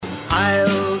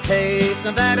I'll take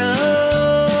Nevada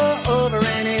over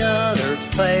any other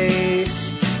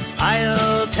place.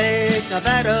 I'll take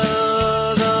Nevada,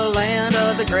 the land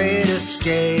of the great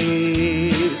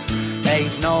escape.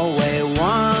 Ain't no way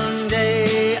one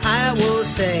day I will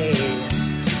say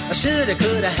I shoulda,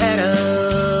 coulda,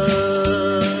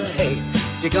 hadda. Hey,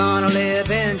 you're gonna live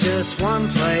in just one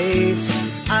place.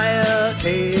 I'll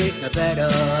take Nevada.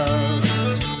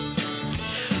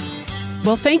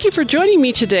 Well, thank you for joining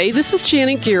me today. This is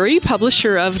Janet Geary,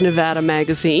 publisher of Nevada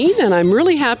Magazine, and I'm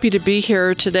really happy to be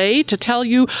here today to tell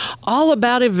you all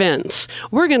about events.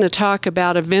 We're going to talk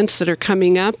about events that are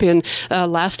coming up in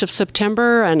last of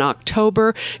September and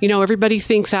October. You know, everybody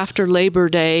thinks after Labor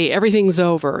Day, everything's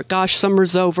over. Gosh,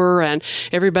 summer's over, and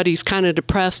everybody's kind of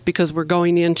depressed because we're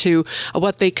going into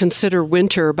what they consider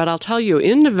winter. But I'll tell you,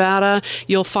 in Nevada,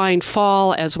 you'll find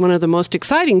fall as one of the most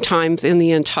exciting times in the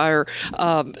entire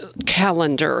calendar.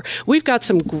 We've got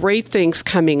some great things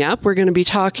coming up. We're going to be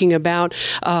talking about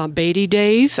Beatty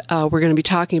Days. We're going to be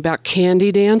talking about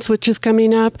Candy Dance, which is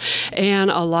coming up,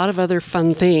 and a lot of other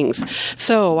fun things.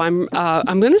 So I'm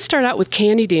going to start out with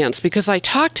Candy Dance because I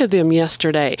talked to them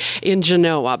yesterday in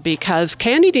Genoa because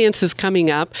Candy Dance is coming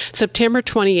up September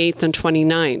 28th and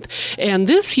 29th. And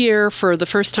this year, for the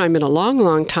first time in a long,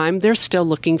 long time, they're still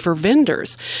looking for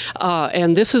vendors.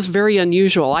 And this is very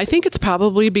unusual. I think it's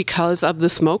probably because of the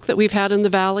smoke that we've had in the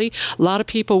valley. A lot of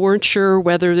people weren't sure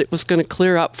whether it was going to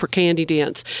clear up for Candy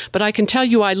Dance. But I can tell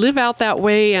you I live out that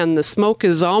way and the smoke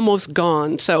is almost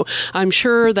gone. So I'm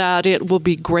sure that it will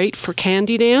be great for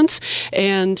Candy Dance.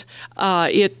 And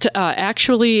it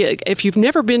actually, if you've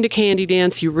never been to Candy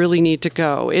Dance, you really need to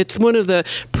go. It's one of the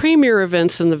premier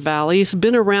events in the valley. It's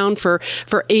been around for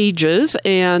ages.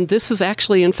 And this is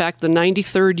actually, in fact, the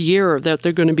 93rd year that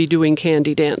they're going to be doing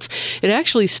Candy Dance. It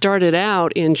actually started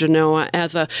out in Genoa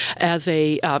as a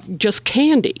just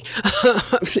candy,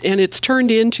 and it's turned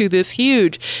into this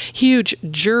huge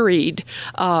juried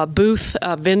booth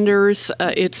vendors.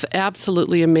 It's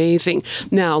absolutely amazing.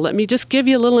 Now, let me just give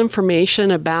you a little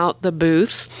information about the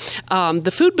booths.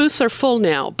 The food booths are full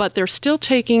now, but they're still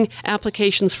taking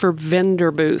applications for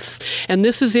vendor booths, and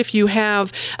this is if you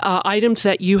have items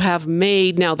that you have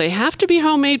made. Now, they have to be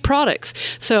homemade products,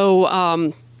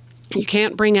 so you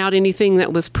can't bring out anything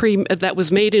that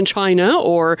was made in China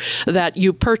or that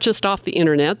you purchased off the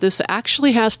internet. This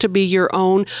actually has to be your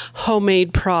own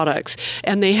homemade products.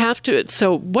 And they have to,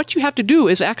 so what you have to do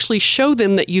is actually show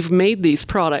them that you've made these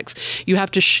products. You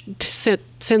have to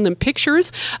send them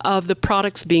pictures of the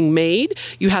products being made.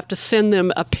 You have to send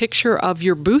them a picture of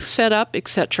your booth setup,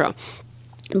 etc.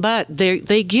 But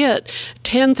they get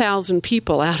 10,000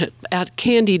 people at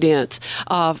Candy Dance,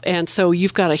 and so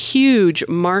you've got a huge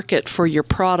market for your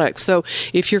products. So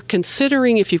if you've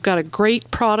got a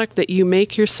great product that you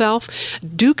make yourself,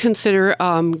 do consider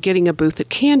getting a booth at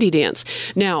Candy Dance.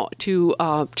 Now, to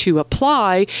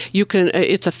apply, you can.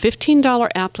 It's a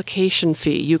 $15 application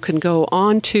fee. You can go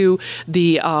on to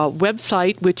the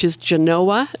website, which is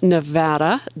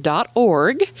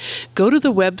genoanevada.org. Go to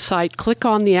the website, click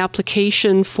on the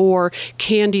application for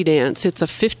Candy Dance. It's a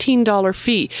 $15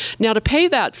 fee. Now, to pay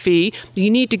that fee, you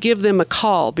need to give them a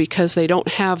call because they don't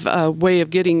have a way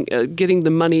of getting the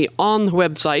money on the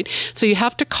website. So you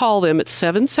have to call them at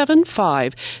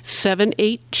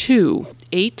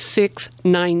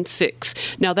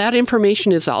 775-782-8696. Now, that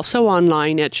information is also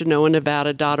online at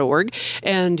genoanevada.org,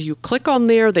 and you click on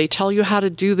there. They tell you how to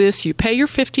do this. You pay your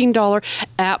 $15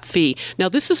 app fee. Now,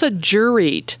 this is a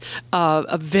juried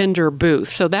a vendor booth,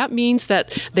 so that means that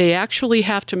they actually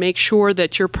have to make sure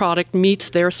that your product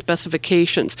meets their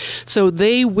specifications. So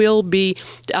they will be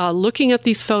looking at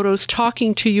these photos,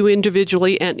 talking to you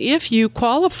individually, and if you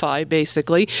qualify,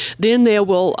 basically, then they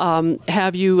will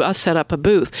have you set up a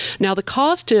booth. Now, the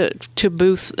cost to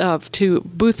booth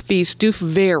fees do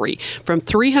vary from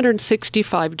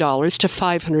 $365 to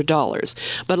 $500.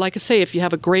 But like I say, if you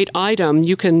have a great item,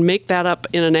 you can make that up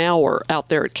in an hour out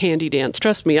there at Candy Dance.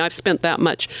 Trust me, I've spent that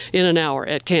much in an hour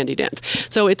at Candy Dance.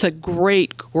 So it's a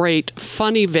great,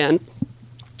 fun event.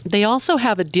 They also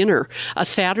have a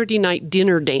Saturday night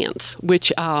dinner dance,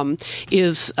 which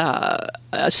is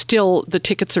still, the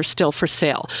tickets are still for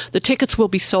sale. The tickets will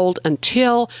be sold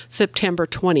until September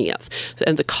 20th.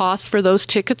 And the cost for those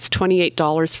tickets,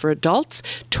 $28 for adults,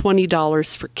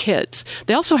 $20 for kids.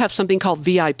 They also have something called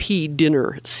VIP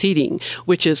dinner seating,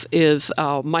 which is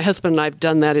my husband and I have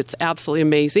done that. It's absolutely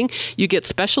amazing. You get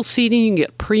special seating, you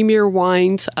get premier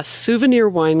wines, a souvenir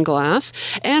wine glass,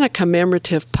 and a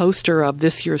commemorative poster of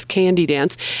this year's Candy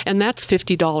Dance, and that's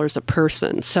 $50 a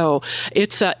person. So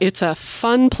it's a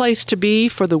fun place to be. Beatty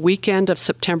for the weekend of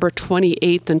September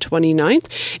 28th and 29th.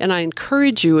 And I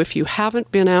encourage you, if you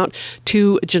haven't been out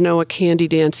to Genoa Candy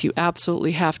Dance, you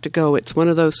absolutely have to go. It's one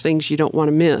of those things you don't want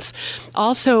to miss.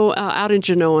 Also, out in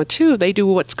Genoa, too, they do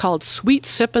what's called Sweet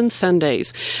Sippin'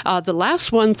 Sundays. The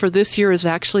last one for this year is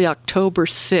actually October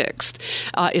 6th.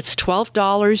 It's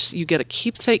 $12. You get a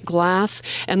keepsake glass,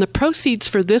 and the proceeds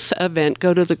for this event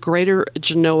go to the Greater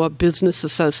Genoa Business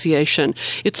Association.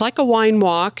 It's like a wine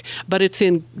walk, but it's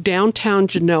in downtown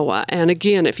Genoa. And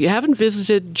again, if you haven't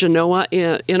visited Genoa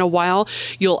in a while,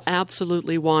 you'll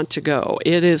absolutely want to go.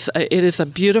 It is a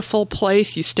beautiful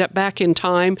place. You step back in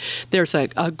time. There's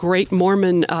a great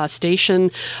Mormon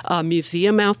station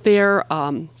museum out there.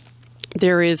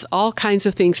 There is all kinds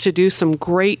of things to do, some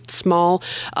great small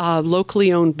locally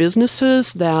owned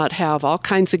businesses that have all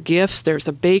kinds of gifts. There's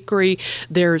a bakery.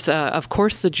 There's, of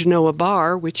course, the Genoa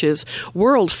Bar, which is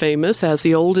world famous as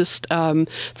the oldest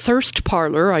thirst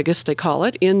parlor, I guess they call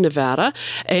it, in Nevada.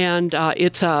 And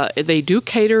they do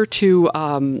cater to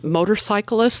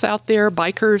motorcyclists out there,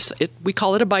 bikers. We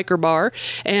call it a biker bar.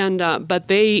 And but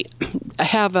they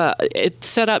have it's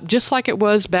set up just like it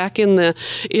was back in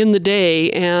the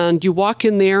day, and you walk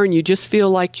in there and you just feel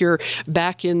like you're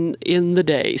back in the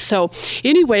day. So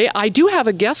anyway, I do have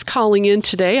a guest calling in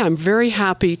today. I'm very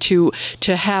happy to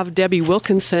have Debbie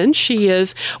Wilkinson. She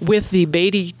is with the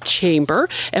Beatty Chamber,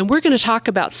 and we're going to talk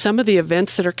about some of the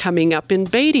events that are coming up in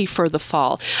Beatty for the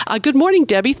fall. Good morning,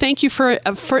 Debbie. Thank you for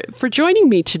joining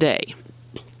me today.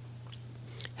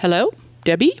 Hello,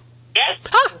 Debbie? Yes.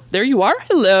 There you are.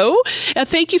 Hello.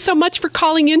 Thank you so much for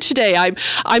calling in today.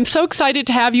 I'm so excited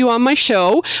to have you on my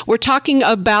show. We're talking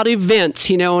about events,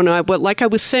 and like I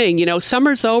was saying,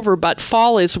 summer's over, but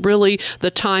fall is really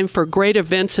the time for great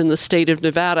events in the state of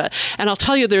Nevada. And I'll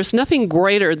tell you, there's nothing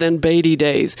greater than Beatty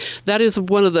Days. That is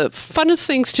one of the funnest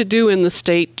things to do in the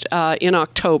state in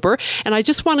October. And I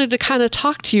just wanted to kind of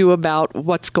talk to you about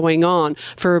what's going on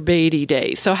for Beatty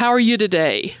Days. So how are you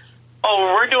today?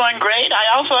 Oh, we're doing great. I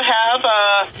also have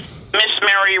Miss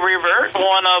Mary Revert,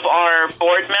 one of our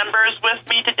board members, with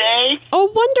me today.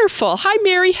 Oh, wonderful. Hi,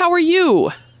 Mary. How are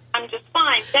you? I'm just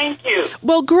fine. Thank you.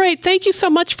 Well, great. Thank you so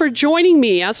much for joining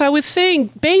me. As I was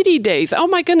saying, Beatty Days. Oh,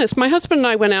 my goodness. My husband and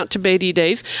I went out to Beatty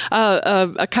Days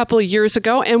a couple of years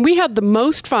ago, and we had the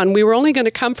most fun. We were only going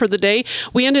to come for the day.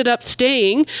 We ended up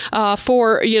staying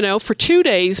for 2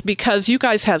 days because you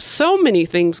guys have so many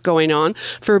things going on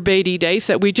for Beatty Days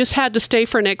that we just had to stay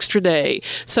for an extra day.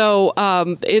 So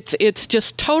it's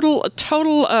just total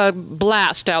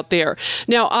blast out there.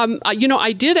 Now,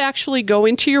 I did actually go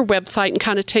into your website and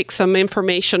kind of take some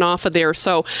information off of there.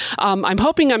 So I'm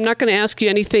hoping I'm not going to ask you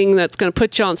anything that's going to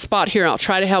put you on spot here. I'll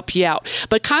try to help you out.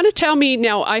 But kind of tell me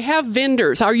now, I have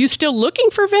vendors. Are you still looking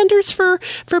for vendors for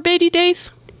Beatty Days?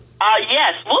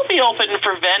 Yes, we'll be open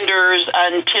for vendors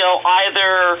until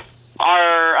either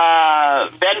our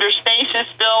vendor space is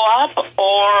still up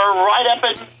or right up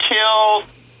until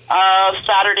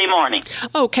Saturday morning.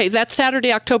 Okay, that's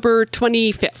Saturday, October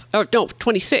 25th. Oh, no,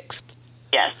 26th.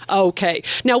 Yes. Okay.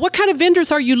 Now, what kind of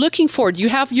vendors are you looking for? Do you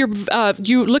have you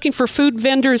looking for food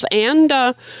vendors and?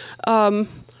 Oh,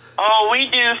 we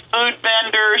do food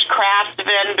vendors, craft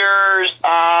vendors,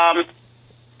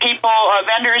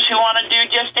 vendors who want to do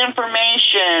just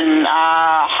information,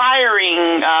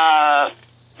 hiring,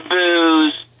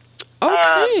 booze.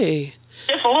 Okay.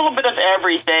 Just a little bit of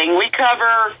everything. We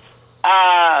cover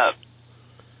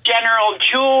general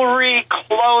jewelry,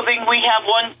 clothing. We have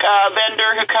one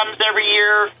vendor who comes every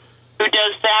year who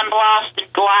does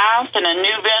sandblasted glass, and a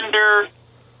new vendor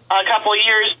a couple of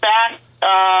years back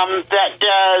that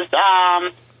does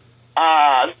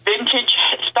vintage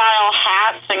style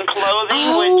hats and clothing.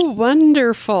 Oh, which,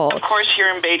 wonderful. of course, here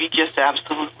in Beatty just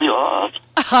absolutely love.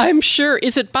 I'm sure.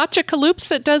 Is it Baccaloops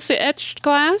that does the etched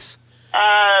glass?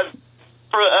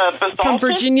 From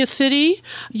Virginia City?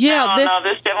 Yeah. No,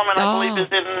 this gentleman, I believe,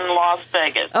 is in Las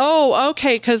Vegas. Oh,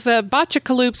 okay, because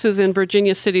Baccaloops is in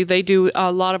Virginia City. They do a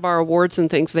lot of our awards and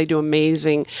things. They do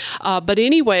amazing. But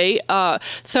anyway,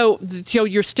 so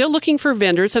you're still looking for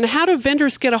vendors, and how do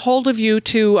vendors get a hold of you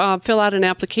to fill out an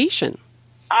application?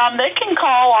 They can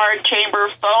call our chamber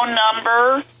phone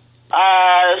number,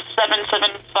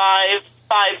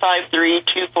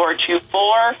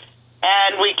 775-553-2424,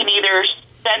 and we can either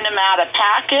send them out a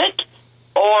packet,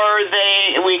 or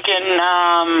we can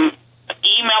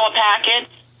email a packet.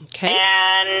 Okay.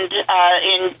 And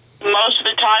in most of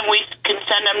the time, we can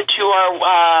send them to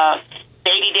our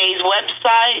Beatty Days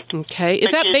website. Okay.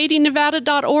 Is that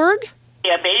BeattyNevada.org?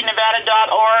 Yeah,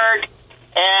 BeattyNevada.org.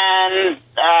 And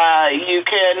you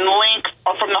can link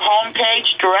from the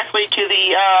homepage directly to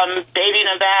the Beatty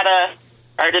Nevada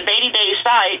or the Beatty Day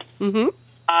site,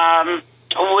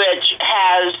 which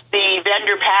has the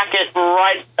vendor packet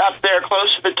right up there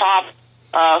close to the top,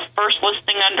 first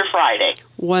listing under Friday.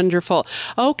 Wonderful.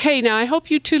 Okay, now I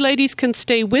hope you two ladies can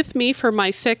stay with me for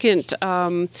my second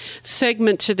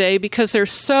segment today, because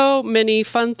there's so many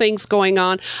fun things going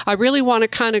on. I really want to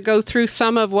kind of go through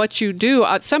some of what you do.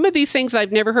 Some of these things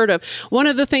I've never heard of. One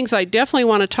of the things I definitely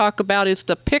want to talk about is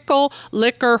the Pickle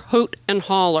Liquor Hoot and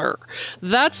Holler.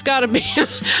 That's got to be...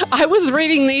 I was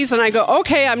reading these and I go,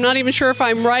 okay, I'm not even sure if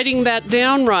I'm writing that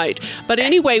down right. But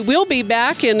anyway, we'll be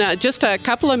back in just a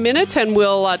couple of minutes, and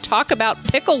we'll talk about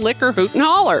Pickle Liquor Hoot and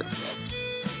Holler.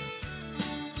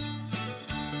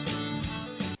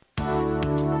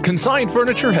 Consign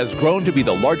Furniture has grown to be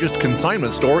the largest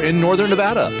consignment store in Northern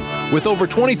Nevada, with over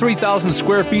 23,000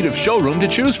 square feet of showroom to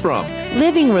choose from.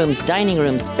 Living rooms, dining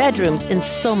rooms, bedrooms, and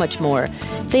so much more.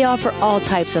 They offer all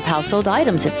types of household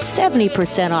items at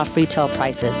 70% off retail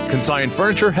prices. Consign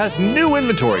Furniture has new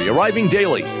inventory arriving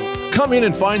daily. Come in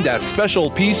and find that special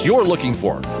piece you're looking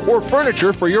for, or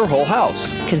furniture for your whole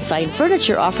house. Consign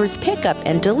Furniture offers pickup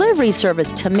and delivery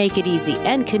service to make it easy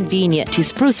and convenient to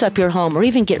spruce up your home or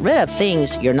even get rid of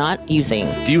things you're not using.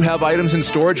 Do you have items in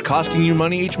storage costing you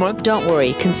money each month? Don't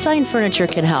worry, Consign Furniture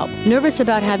can help. Nervous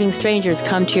about having strangers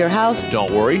come to your house?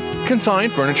 Don't worry, Consign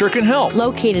Furniture can help.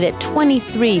 Located at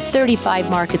 2335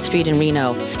 Market Street in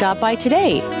Reno. Stop by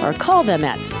today or call them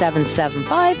at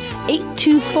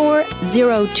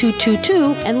 775-824-0222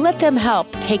 and let them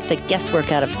help take the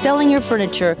guesswork out of selling your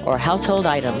furniture or household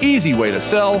items. Easy way to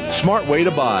sell, smart way to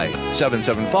buy.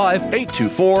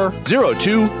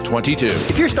 775-824-0222.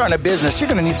 If you're starting a business, you're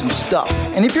going to need some stuff.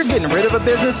 And if you're getting rid of a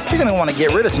business, you're going to want to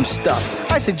get rid of some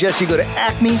stuff. I suggest you go to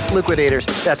Acme Liquidators.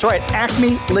 That's right,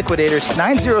 Acme Liquidators,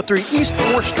 903 East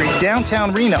 4th Street,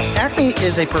 downtown Reno. Acme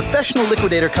is a professional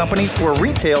liquidator company for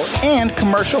retail and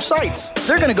commercial sites.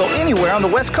 They're going to go anywhere on the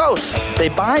West Coast. They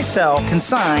buy, sell,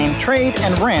 consign, trade,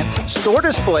 and rent, store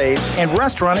displays, and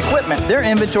restaurant equipment. Their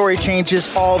inventory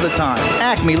changes all the time.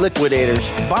 Acme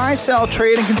Liquidators. Buy, sell,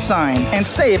 trade, and consign, and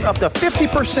save up to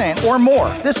 50% or more.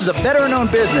 This is a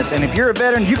veteran-owned business, and if you're a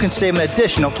veteran, you can save an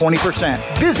additional 20%.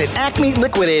 Visit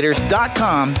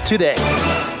acmeliquidators.com today.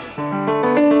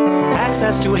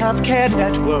 Access to Healthcare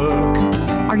Network.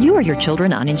 Are you or your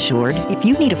children uninsured? If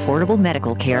you need affordable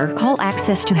medical care, call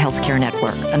Access to Healthcare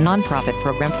Network, a nonprofit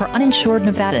program for uninsured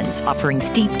Nevadans offering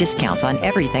steep discounts on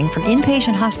everything from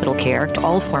inpatient hospital care to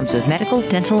all forms of medical,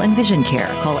 dental, and vision care.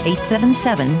 Call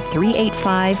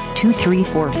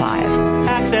 877-385-2345.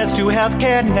 Access to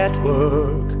Healthcare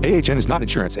Network. AHN is not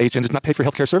insurance. AHN does not pay for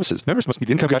healthcare services. Members must meet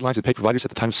income guidelines and pay providers at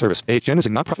the time of service. AHN is a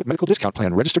nonprofit medical discount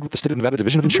plan registered with the State of Nevada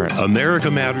Division of Insurance.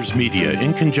 America Matters Media,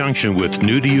 in conjunction with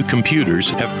New to You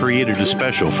Computers, have created a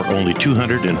special for only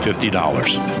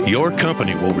 $250. Your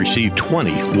company will receive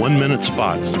 20 one-minute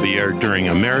spots to be aired during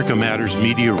America Matters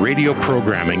Media radio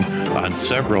programming on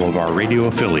several of our radio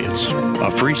affiliates.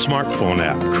 A free smartphone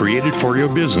app created for your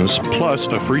business, plus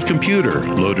a free computer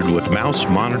loaded with mouse,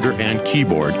 monitor, and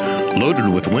keyboard, loaded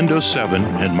with Windows 7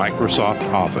 and Microsoft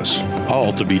Office.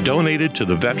 All to be donated to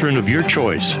the veteran of your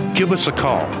choice. Give us a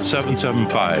call,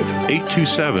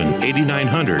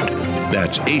 775-827-8900.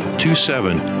 That's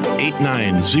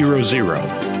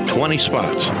 827-8900. 20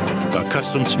 spots, a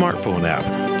custom smartphone app,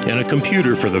 and a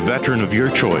computer for the veteran of your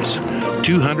choice.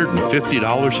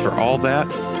 $250 for all that?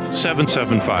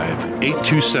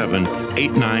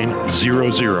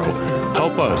 775-827-8900.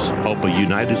 Help us help a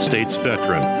United States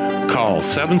veteran. Call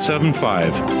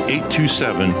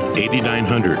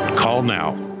 775-827-8900. Call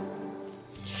now.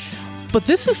 But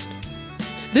this is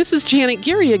Janet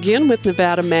Geary again with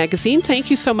Nevada Magazine. Thank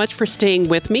you so much for staying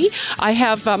with me. I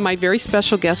have my very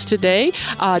special guest today,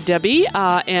 Debbie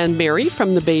and Mary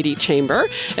from the Beatty Chamber,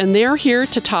 and they're here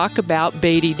to talk about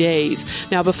Beatty Days.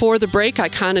 Now, before the break, I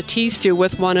kind of teased you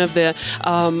with one of the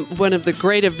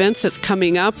great events that's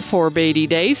coming up for Beatty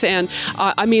Days, and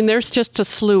I mean, there's just a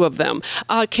slew of them.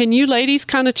 Can you ladies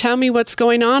kind of tell me what's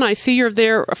going on? I see you're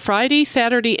there Friday,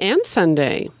 Saturday, and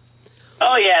Sunday.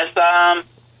 Oh, yes.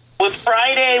 With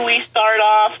Friday, we start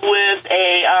off with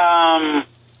a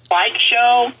bike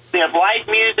show. We have live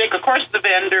music, of course, the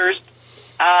vendors.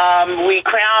 We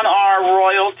crown our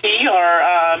royalty,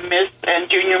 our Miss and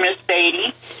Junior Miss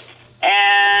Beatty.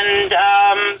 And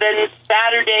then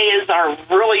Saturday is our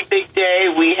really big day.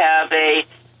 We have a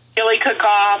chili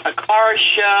cook-off, a car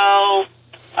show,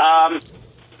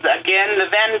 again, the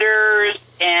vendors,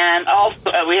 and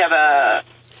also we have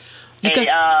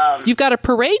you've got a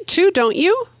parade, too, don't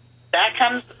you? That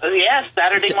comes, yes,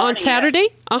 Saturday morning. On Saturday?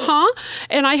 Yes. Uh-huh.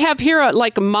 And I have here a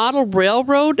model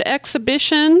railroad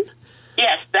exhibition.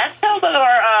 Yes, that's held at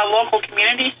our local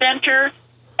community center.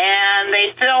 and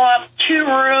they fill up 2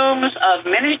 rooms of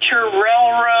miniature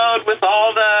railroad with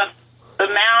all the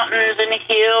mountains and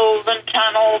hills and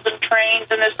tunnels and trains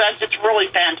and such. It's really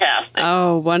fantastic.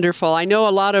 Oh, wonderful. I know a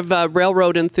lot of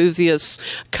railroad enthusiasts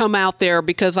come out there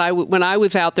because when I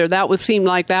was out there, seemed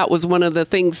like that was one of the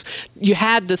things you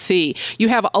had to see. You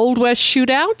have Old West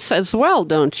shootouts as well,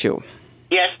 don't you?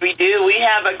 Yes, we do. We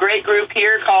have a great group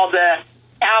here called the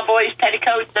Cowboys,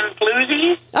 Petticoats, and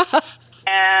Floozies,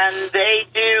 and they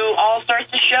do all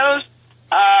sorts of shows.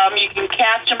 You can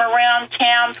catch them around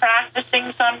town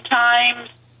practicing sometimes.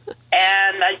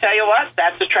 And I tell you what,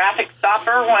 that's a traffic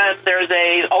stopper when there's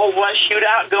a Old West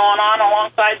shootout going on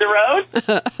alongside the road.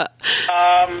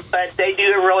 But they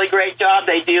do a really great job.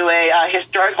 They do a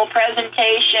historical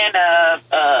presentation,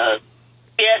 a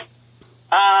skit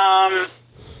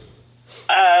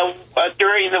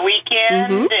during the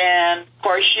weekend, and, of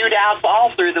course, shootouts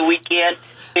all through the weekend.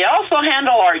 They also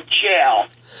handle our jail.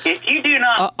 If you do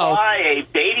not buy a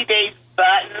day-to-day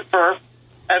button for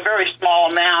a very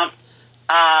small amount,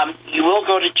 you will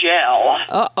go to jail.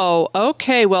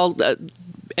 Okay. Well,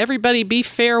 everybody be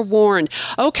fair warned.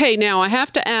 Okay, now I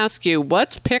have to ask you,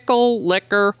 what's Pickle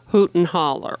Liquor Hoot and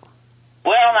Holler?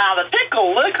 Well, now, the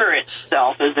pickle liquor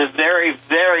itself is a very,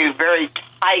 very, very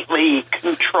tightly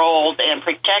controlled and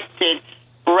protected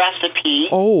recipe.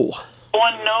 Oh. No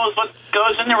one knows what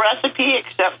goes in the recipe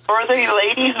except for the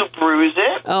lady who brews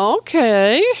it.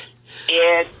 Okay.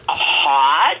 It's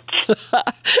hot.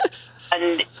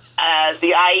 And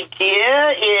the idea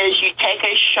is you take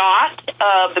a shot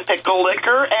of the pickle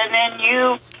liquor and then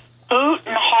you hoot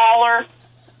and holler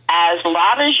as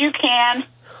loud as you can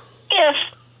if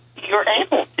you're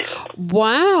able to.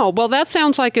 Wow. Well, that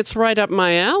sounds like it's right up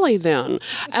my alley then.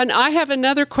 And I have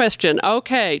another question.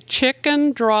 Okay,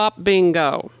 chicken drop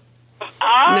bingo.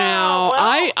 Now,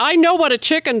 well, I know what a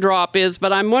chicken drop is,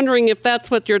 but I'm wondering if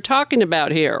that's what you're talking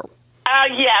about here.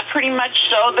 Yeah, pretty much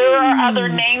so. There are other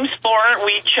names for it.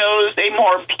 We chose a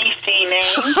more PC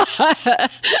name.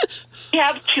 We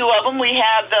have 2 of them. We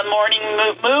have the morning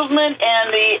movement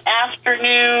and the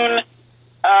afternoon.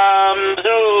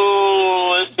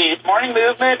 Let's see, it's morning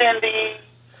movement and the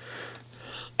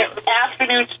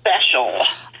afternoon special.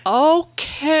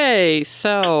 Okay,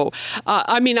 so,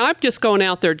 I'm just going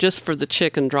out there just for the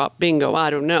chicken drop bingo. I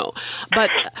don't know.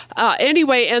 But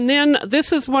anyway, and then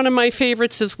this is one of my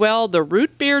favorites as well, the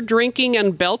root beer drinking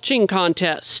and belching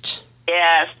contest.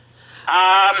 Yes.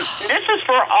 This is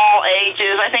for all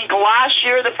ages. I think last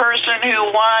year the person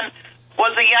who won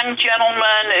was a young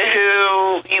gentleman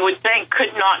who you would think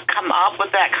could not come up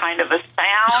with that kind of a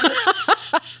sound.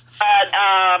 But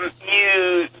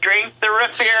you drink the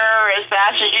root beer as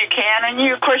fast as you can,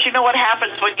 and of course, you know what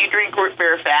happens when you drink root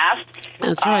beer fast.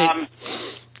 That's right.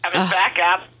 Have it back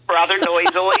up rather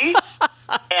noisily,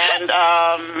 and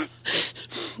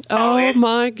oh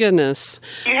my goodness!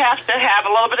 You have to have a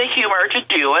little bit of humor to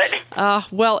do it.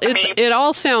 Well, it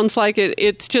all sounds like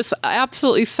it's just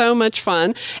absolutely so much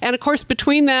fun. And of course,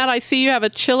 between that, I see you have a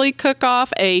chili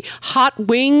cook-off, a hot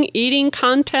wing eating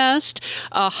contest,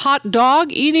 a hot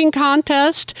dog eating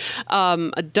contest,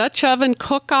 a Dutch oven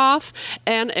cook-off,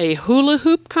 and a hula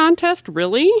hoop contest.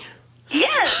 Really?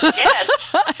 Yes.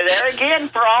 There again,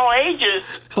 for all ages.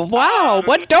 Wow.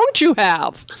 What don't you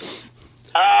have?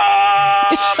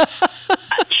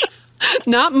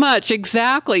 Not much,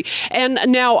 exactly. And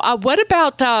now, what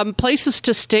about places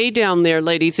to stay down there,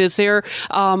 ladies? Is there,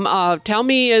 tell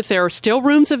me, is there still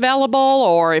rooms available?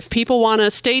 Or if people want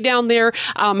to stay down there,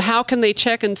 how can they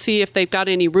check and see if they've got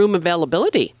any room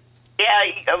availability? Yeah,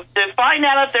 to find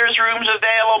out if there's rooms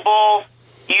available,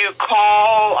 you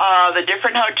call the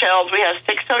different hotels. We have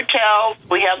 6 hotels.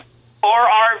 We have 4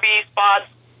 RV spots.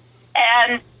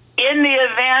 And in the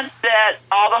event that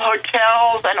all the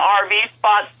hotels and RV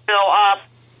spots fill up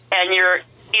and you're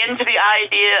into the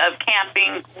idea of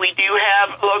camping, we do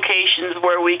have locations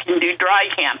where we can do dry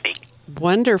camping.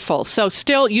 Wonderful. So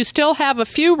you still have a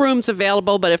few rooms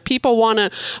available, but if people want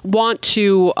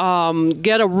to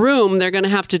get a room, they're going to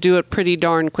have to do it pretty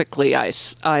darn quickly, I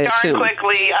assume. Darn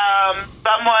quickly.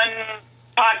 Someone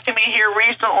talked to me here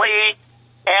recently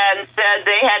and said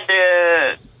they had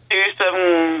to do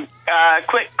some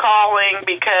quick calling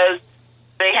because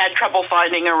they had trouble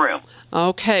finding a room.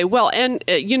 Okay. Well, and,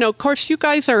 of course, you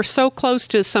guys are so close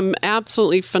to some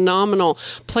absolutely phenomenal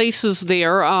places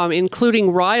there,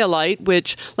 including Rhyolite,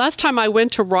 which last time I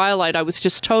went to Rhyolite, I was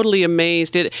just totally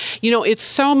amazed. It's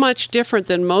so much different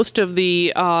than most of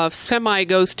the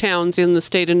semi-ghost towns in the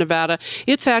state of Nevada.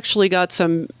 It's actually got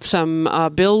some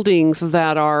buildings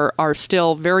that are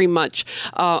still very much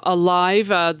alive,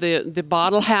 the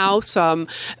Bottle House,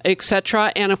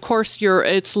 etc. And, of course,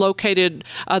 it's located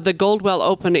the Goldwell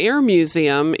Open Air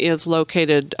Museum is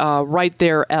located right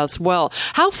there as well.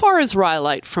 How far is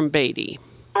Rhyolite from Beatty?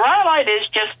 Rhyolite is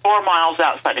just 4 miles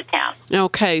outside of town.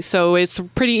 Okay, so it's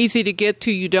pretty easy to get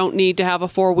to. You don't need to have a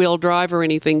four-wheel drive or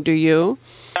anything, do you?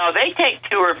 No, they take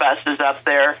tour buses up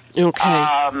there. Okay.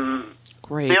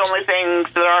 Great. The only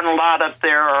things that aren't allowed up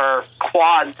there are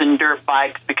quads and dirt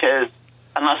bikes because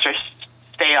unless they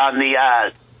stay on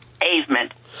the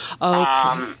pavement.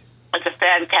 Okay. It's a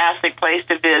fantastic place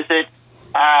to visit.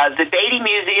 The Beatty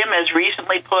Museum has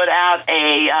recently put out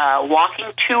a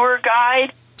walking tour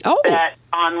guide that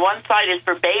on one side is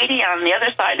for Beatty, on the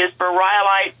other side is for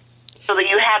Rhyolite, so that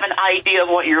you have an idea of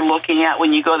what you're looking at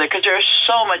when you go there, because there's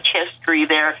so much history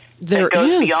there that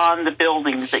goes beyond the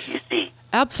buildings that you see.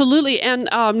 Absolutely. And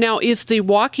now, is the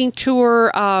walking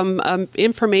tour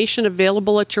information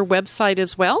available at your website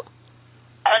as well?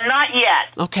 Not yet.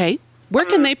 Okay. Where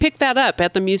can they pick that up?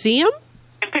 At the museum?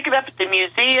 They can pick it up at the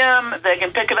museum. They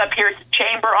can pick it up here at the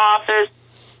chamber office.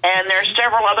 And there's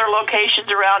several other locations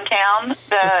around town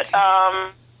that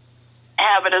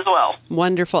have it as well.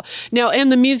 Wonderful. Now,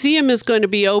 and the museum is going to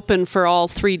be open for all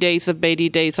 3 days of Beatty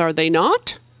Days, are they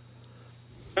not?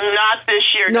 Not this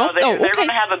year. No, they're going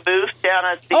to have a booth down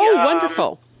at the...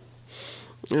 wonderful.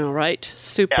 All right.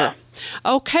 Super. Yeah.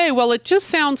 Okay, well, it just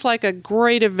sounds like a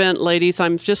great event, ladies.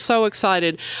 I'm just so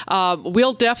excited.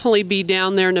 We'll definitely be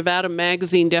down there. Nevada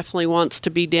Magazine definitely wants to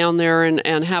be down there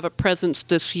and have a presence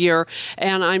this year.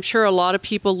 And I'm sure a lot of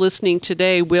people listening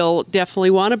today will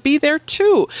definitely want to be there,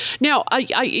 too. Now,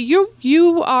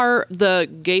 you are the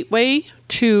gateway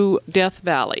to Death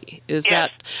Valley. Is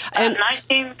that... And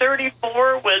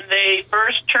 1934, when they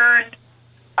first turned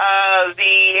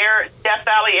the Death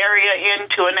Valley area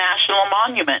into a national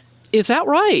monument. Is that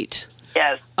right?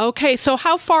 Yes. Okay, so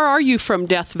how far are you from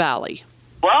Death Valley?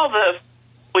 Well,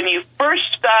 when you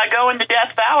first go into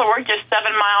Death Valley, we're just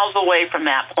 7 miles away from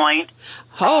that point.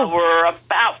 We're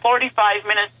about 45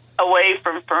 minutes away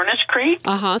from Furnace Creek.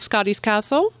 Scotty's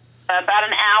Castle? About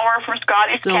an hour from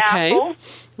Scotty's Castle.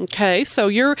 Okay, so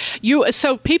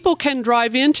so people can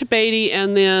drive into Beatty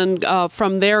and then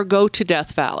from there go to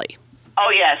Death Valley. Oh,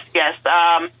 yes.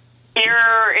 Here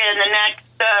in the next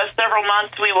several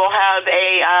months, we will have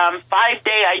a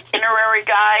 5-day itinerary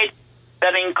guide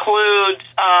that includes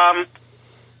 5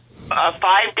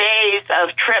 days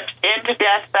of trips into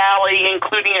Death Valley,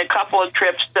 including a couple of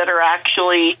trips that are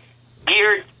actually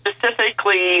geared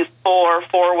specifically for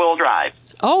four-wheel drive.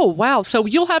 Oh, wow. So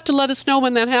you'll have to let us know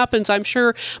when that happens. I'm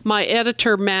sure my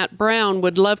editor, Matt Brown,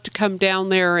 would love to come down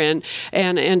there and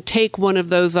take one of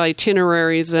those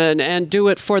itineraries and do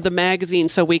it for the magazine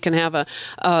so we can have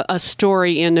a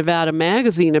story in Nevada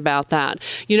Magazine about that.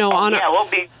 We'll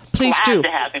be Please glad do. to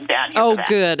have him down here. Oh,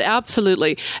 good.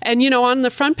 Absolutely. And, on the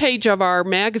front page of our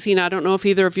magazine, I don't know if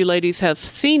either of you ladies have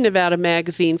seen Nevada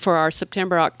Magazine for our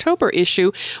September-October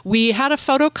issue. We had a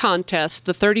photo contest,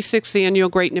 the 36th Annual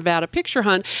Great Nevada Picture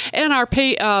Hunt, and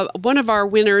one of our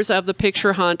winners of the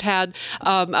picture hunt had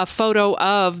a photo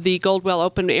of the Goldwell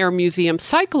Open Air Museum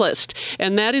cyclist,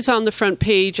 and that is on the front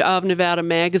page of Nevada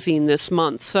Magazine this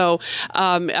month. So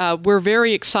we're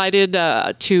very excited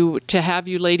to have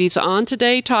you ladies on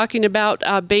today talking about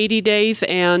Beatty Days.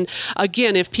 And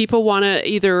again, if people want to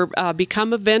either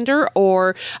become a vendor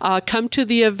or come to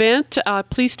the event,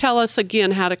 please tell us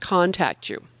again how to contact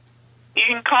you. You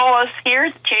can call us here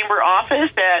at the Chamber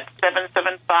office at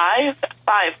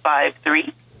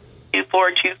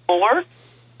 775-553-2424,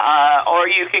 or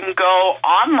you can go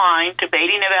online to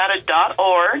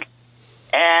BeattyNevada.org,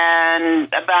 and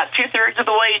about 2/3 of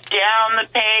the way down the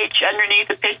page, underneath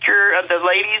a picture of the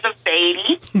ladies of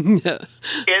Beatty,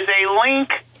 is a link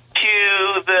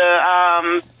to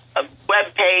the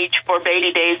web page for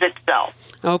Beatty Days itself.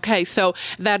 Okay, so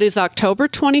that is October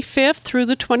 25th through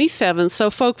the 27th. So,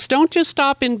 folks, don't just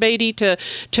stop in Beatty to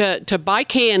buy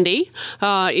candy,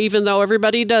 even though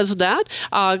everybody does that.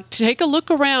 Take a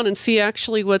look around and see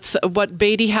actually what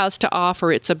Beatty has to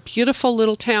offer. It's a beautiful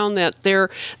little town that their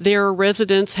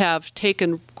residents have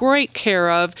taken great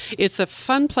care of. It's a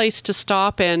fun place to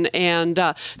stop and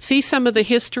see some of the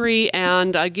history.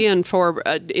 And again,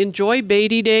 enjoy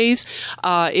Beatty Days.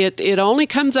 It only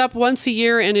comes up once a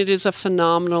year, and it is a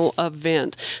phenomenal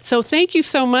event. So thank you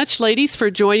so much, ladies, for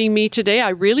joining me today. I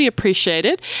really appreciate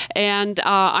it. And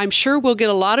I'm sure we'll get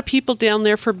a lot of people down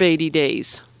there for Beatty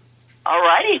Days. All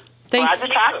righty. Thanks. Glad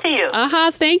to talk to you.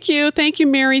 Thank you. Thank you,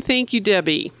 Mary. Thank you,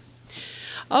 Debbie.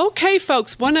 Okay,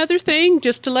 folks, one other thing,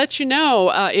 just to let you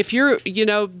know, if you're,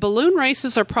 balloon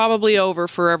races are probably over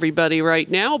for everybody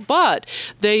right now, but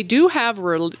they do have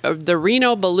the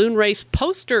Reno Balloon Race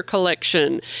poster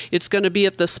collection. It's going to be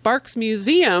at the Sparks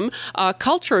Museum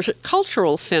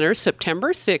Cultural Center,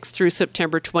 September 6th through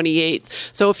September 28th.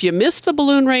 So if you missed the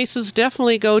balloon races,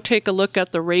 definitely go take a look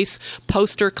at the race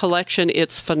poster collection.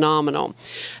 It's phenomenal.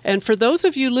 And for those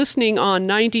of you listening on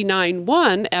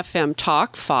 99.1 FM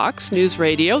Talk, Fox News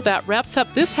Radio, that wraps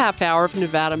up this half hour of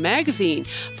Nevada Magazine.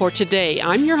 For today,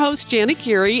 I'm your host, Janet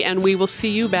Geary, and we will see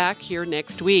you back here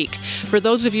next week. For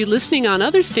those of you listening on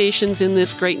other stations in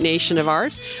this great nation of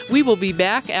ours, we will be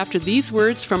back after these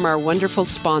words from our wonderful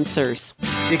sponsors.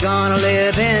 You're gonna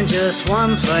live in just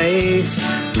one place.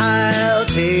 I'll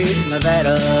take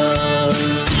Nevada.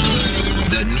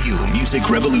 The new music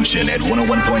revolution at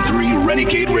 101.3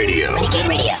 Renegade Radio.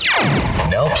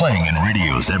 Now playing in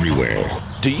radios everywhere.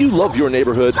 Do you love your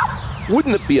neighborhood?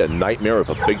 Wouldn't it be a nightmare if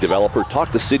a big developer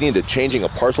talked the city into changing a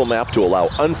parcel map to allow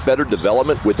unfettered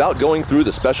development without going through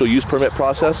the special use permit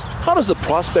process? How does the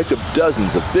prospect of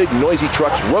dozens of big noisy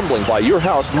trucks rumbling by your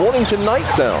house morning to night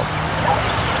sound?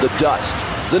 The dust,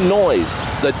 the noise,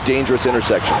 the dangerous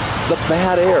intersections, the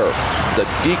bad air, the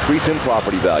decrease in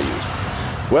property values.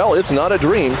 Well, it's not a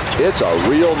dream. It's a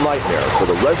real nightmare for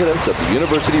the residents of the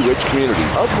University Ridge community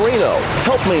of Reno.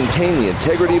 Help maintain the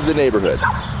integrity of the neighborhood.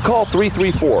 Call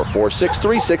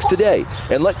 334-4636 today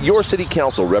and let your city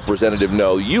council representative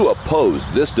know you oppose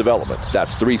this development.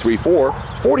 That's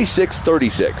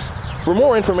 334-4636. For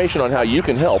more information on how you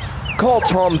can help, call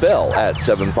Tom Bell at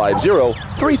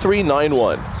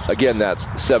 750-3391. Again, that's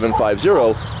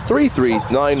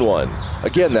 750-3391.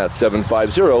 Again, that's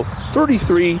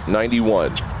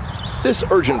 750-3391. This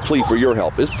urgent plea for your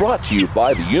help is brought to you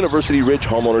by the University Ridge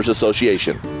Homeowners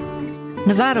Association.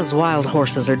 Nevada's wild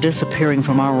horses are disappearing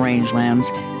from our rangelands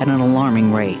at an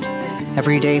alarming rate.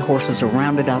 Every day, horses are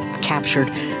rounded up,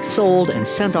 captured, sold, and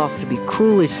sent off to be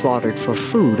cruelly slaughtered for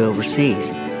food overseas.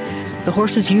 The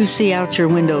horses you see out your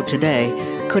window today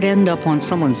could end up on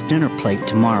someone's dinner plate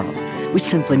tomorrow. We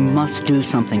simply must do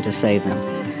something to save them.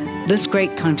 This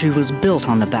great country was built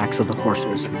on the backs of the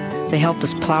horses. They helped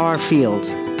us plow our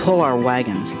fields, pull our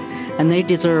wagons, and they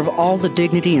deserve all the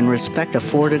dignity and respect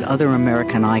afforded other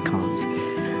American icons.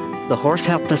 The horse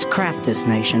helped us craft this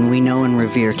nation we know and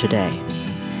revere today.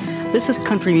 This is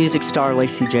country music star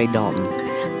Lacey J. Dalton.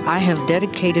 I have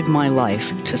dedicated my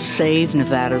life to save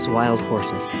Nevada's wild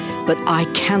horses, but I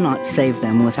cannot save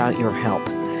them without your help.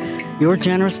 Your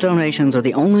generous donations are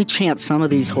the only chance some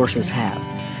of these horses have.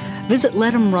 Visit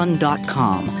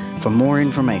letemrun.com for more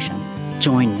information.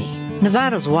 Join me.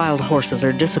 Nevada's wild horses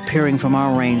are disappearing from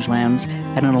our rangelands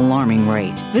at an alarming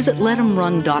rate. Visit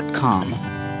letemrun.com.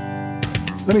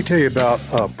 Let me tell you about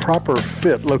a Proper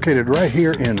Fit located right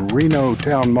here in Reno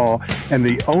Town Mall and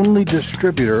the only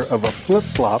distributor of a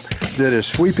flip-flop that is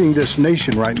sweeping this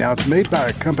nation right now. It's made by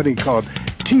a company called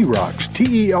T-Rox,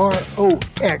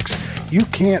 T-E-R-O-X. You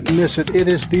can't miss it. It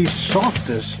is the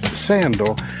softest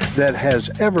sandal that has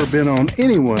ever been on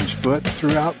anyone's foot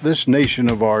throughout this nation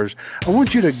of ours. I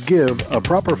want you to give a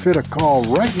Proper Fit a call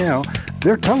right now.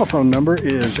 Their telephone number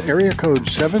is area code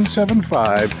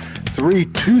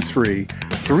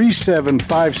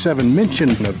 775-323-3757.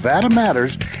 Mention Nevada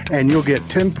Matters and you'll get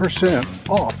 10%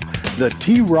 off the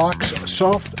T-Rox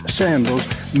soft sandals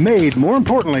made, more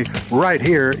importantly, right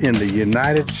here in the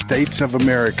United States of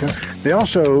America. They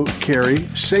also carry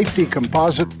safety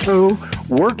composite toe,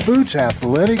 work boots,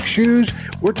 athletic shoes.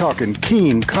 We're talking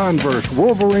Keen, Converse,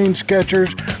 Wolverine,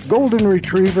 Skechers, Golden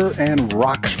Retriever, and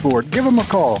Rock Sport. Give them a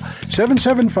call,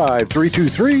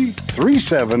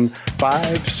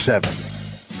 775-323-3757.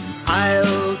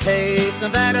 I'll take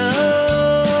Nevada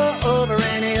over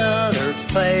any other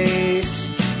place.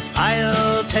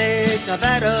 I'll take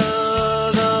Nevada,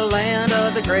 the land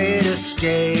of the great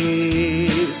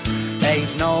escape.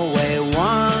 Ain't no way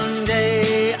one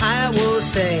day I will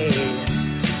say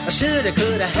I shoulda,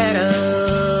 coulda, hadda.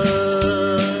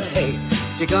 Hey,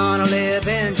 you're gonna live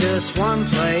in just one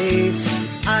place.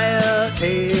 I'll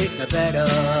take Nevada.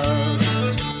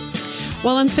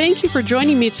 Well, and thank you for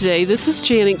joining me today. This is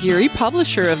Janet Geary,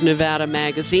 publisher of Nevada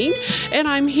Magazine, and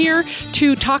I'm here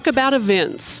to talk about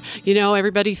events. You know,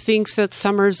 everybody thinks that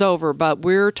summer's over, but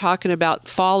we're talking about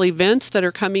fall events that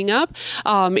are coming up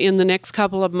in the next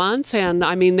couple of months, and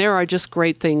I mean, there are just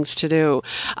great things to do.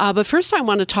 But first, I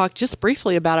want to talk just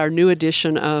briefly about our new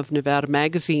edition of Nevada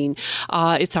Magazine.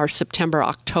 It's our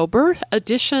September-October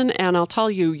edition, and I'll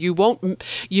tell you,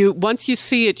 once you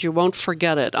see it, you won't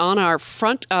forget it. On our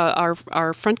front,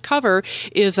 our front cover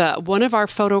is one of our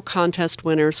photo contest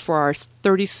winners for our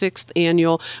 36th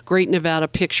annual Great Nevada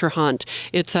Picture Hunt.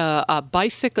 It's a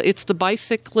bicycle. It's the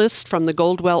bicyclist from the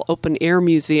Goldwell Open Air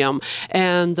Museum,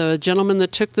 and the gentleman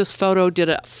that took this photo did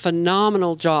a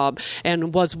phenomenal job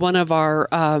and was one of our.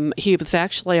 He was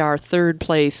actually our third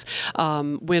place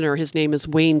winner. His name is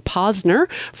Wayne Posner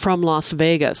from Las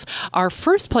Vegas. Our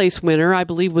first place winner, I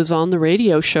believe, was on the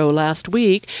radio show last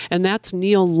week, and that's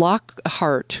Neil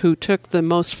Lockhart, who took the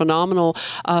most phenomenal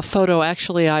photo.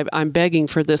 Actually, I'm begging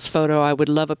for this photo. I would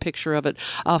love a picture of it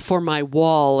for my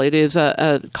wall. It is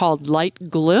called Light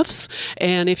Glyphs,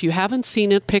 and if you haven't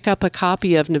seen it, pick up a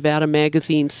copy of Nevada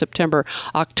Magazine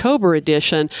September-October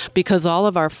edition, because all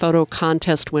of our photo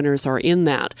contest winners are in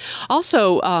that.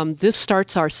 Also, this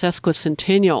starts our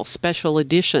sesquicentennial special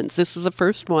editions. This is the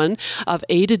first one of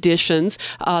 8 editions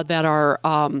that are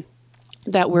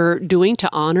that we're doing to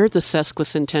honor the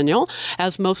sesquicentennial.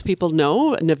 As most people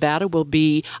know, Nevada will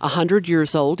be 100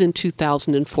 years old in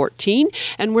 2014,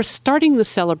 and we're starting the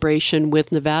celebration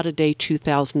with Nevada Day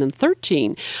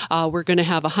 2013. We're going to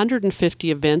have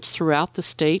 150 events throughout the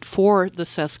state for the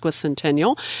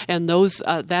sesquicentennial, and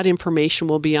that information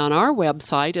will be on our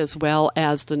website as well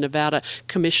as the Nevada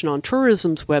Commission on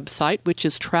Tourism's website, which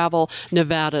is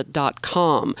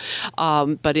travelnevada.com.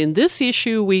 But in this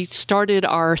issue, we started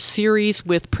our series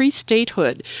with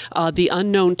pre-statehood, the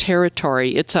unknown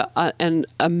territory. It's an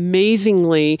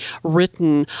amazingly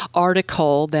written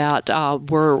article that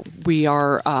we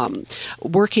are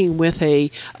working with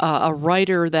a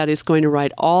writer that is going to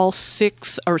write all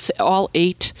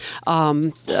 8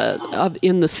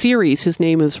 in the series. His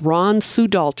name is Ron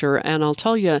Sudalter, and I'll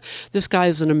tell you, this guy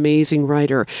is an amazing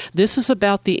writer. This is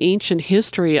about the ancient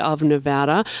history of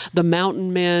Nevada, the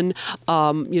mountain men,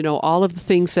 all of the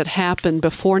things that happened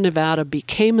before Nevada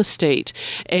became a state,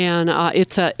 and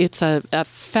it's a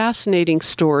fascinating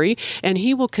story, and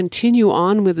he will continue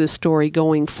on with this story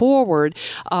going forward.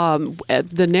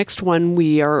 The next one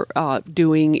we are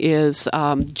doing is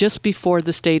just before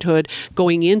the statehood,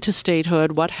 going into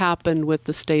statehood, what happened with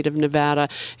the state of Nevada,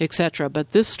 etc.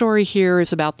 But this story here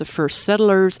is about the first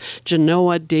settlers,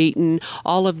 Genoa, Dayton,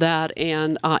 all of that,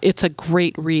 and it's a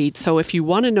great read. So if you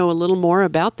want to know a little more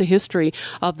about the history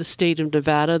of the state of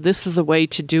Nevada, this is a way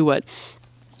to do it.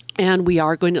 And we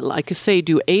are going to, like I say,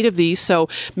 do 8 of these, so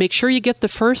make sure you get the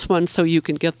first one so you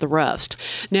can get the rest.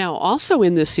 Now, also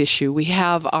in this issue, we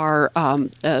have our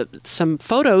some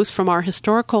photos from our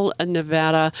Historical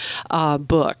Nevada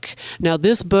book. Now,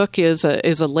 this book is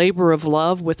a labor of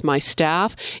love with my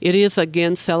staff. It is,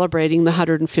 again, celebrating the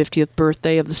 150th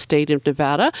birthday of the state of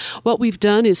Nevada. What we've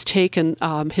done is taken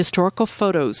historical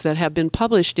photos that have been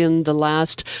published in the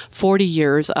last 40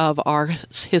 years of our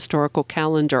historical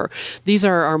calendar. These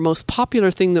are our most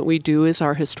popular thing that we do is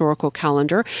our historical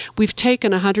calendar. We've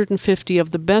taken 150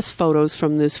 of the best photos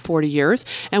from this 40 years,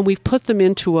 and we've put them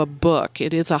into a book.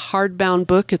 It is a hardbound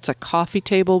book. It's a coffee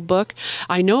table book.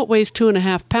 I know it weighs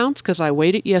 2.5 pounds because I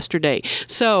weighed it yesterday.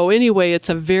 So anyway, it's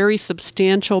a very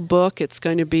substantial book. It's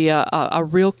going to be a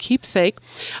real keepsake.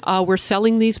 We're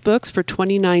selling these books for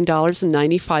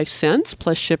 $29.95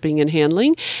 plus shipping and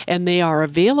handling, and they are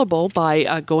available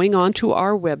by going on to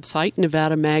our website,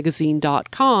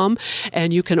 nevadamagazine.com,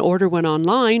 and you can order one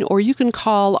online, or you can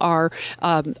call our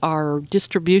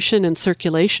distribution and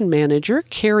circulation manager,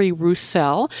 Carrie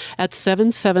Roussel, at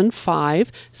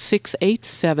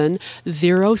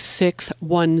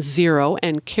 775-687-0610,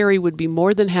 and Carrie would be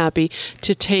more than happy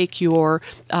to take your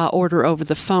order over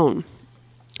the phone.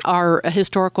 Our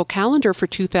historical calendar for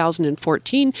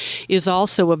 2014 is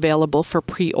also available for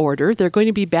pre-order. They're going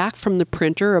to be back from the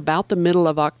printer about the middle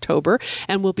of October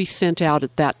and will be sent out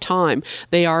at that time.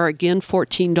 They are, again,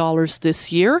 $14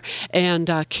 this year, and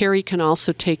Carrie can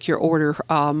also take your order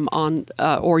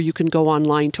or you can go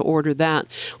online to order that.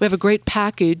 We have a great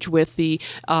package with the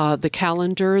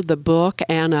calendar, the book,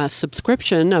 and a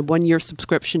subscription, a 1-year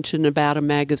subscription to Nevada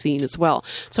Magazine as well.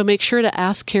 So make sure to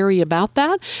ask Carrie about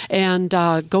that, and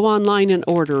go online and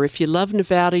order. If you love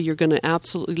Nevada, you're going to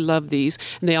absolutely love these.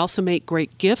 And they also make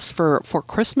great gifts for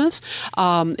Christmas.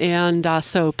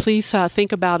 So please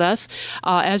think about us.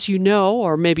 As you know,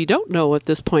 or maybe don't know at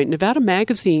this point, Nevada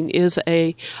Magazine is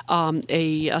a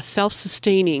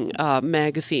self-sustaining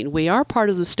magazine. We are part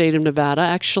of the state of Nevada,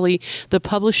 actually the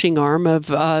publishing arm of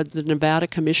the Nevada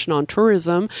Commission on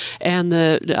Tourism and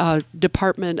the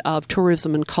Department of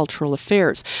Tourism and Cultural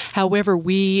Affairs. However,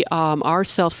 we are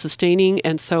self-sustaining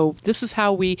and so this is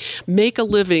how we make a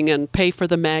living and pay for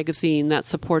the magazine that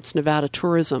supports Nevada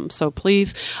tourism. So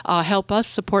please help us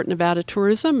support Nevada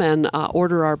tourism and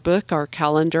order our book, our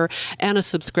calendar, and a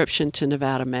subscription to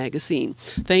Nevada Magazine.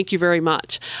 Thank you very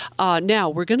much. Now,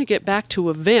 we're going to get back to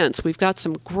events. We've got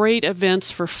some great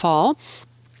events for fall.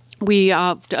 We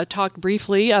talked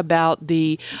briefly about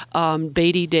the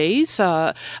Beatty Days.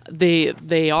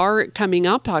 They are coming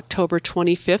up October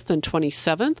 25th and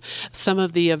 27th. Some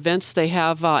of the events they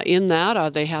have in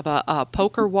that, they have a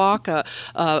poker walk,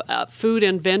 a food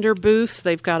and vendor booths.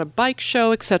 They've got a bike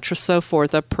show, etc., so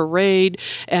forth, a parade,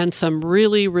 and some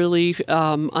really, really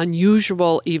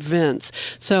unusual events.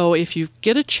 So if you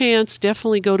get a chance,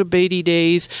 definitely go to Beatty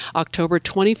Days, October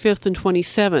 25th and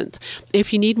 27th.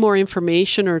 If you need more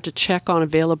information or to check on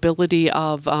availability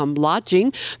of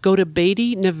lodging, go to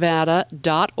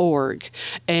beattynevada.org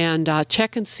and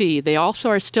check and see. They also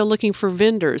are still looking for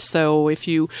vendors, so if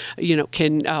you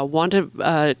can want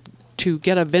to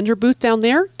get a vendor booth down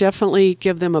there, definitely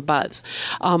give them a buzz.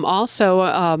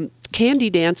 Also, Candy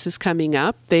Dance is coming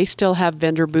up. They still have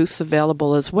vendor booths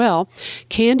available as well.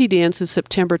 Candy Dance is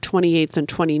September 28th and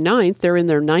 29th. They're in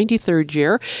their 93rd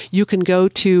year. You can go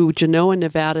to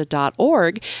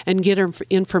genoanevada.org and get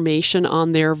information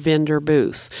on their vendor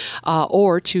booths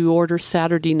or to order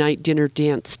Saturday night dinner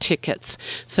dance tickets.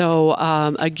 So,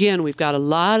 again, we've got a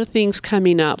lot of things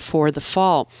coming up for the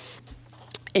fall.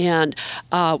 And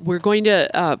we're going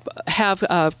to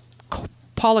have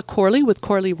Paula Corley with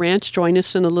Corley Ranch join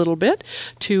us in a little bit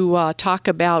to talk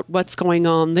about what's going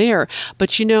on there.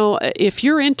 But, if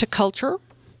you're into culture,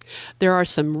 there are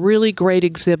some really great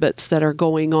exhibits that are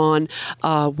going on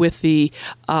with the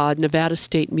Nevada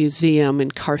State Museum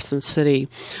in Carson City.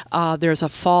 There's a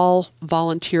fall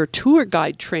volunteer tour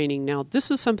guide training. Now,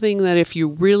 this is something that if you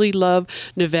really love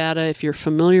Nevada, if you're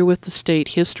familiar with the state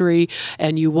history,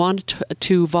 and you want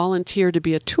to volunteer to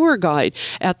be a tour guide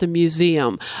at the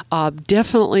museum,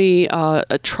 definitely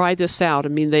try this out. I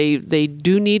mean, they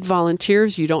do need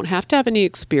volunteers. You don't have to have any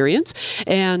experience.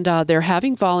 And they're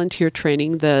having volunteer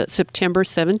training the September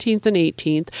 17th and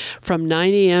 18th from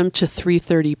 9 a.m. to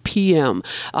 3:30 p.m.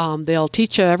 They'll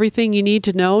teach you everything you need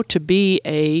to know to be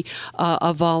a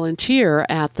volunteer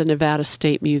at the Nevada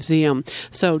State Museum.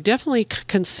 So definitely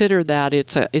consider that.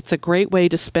 It's a great way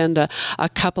to spend a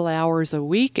couple hours a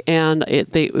week, and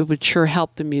it would sure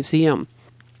help the museum.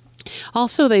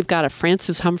 Also, they've got a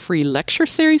Francis Humphrey lecture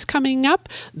series coming up,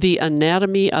 The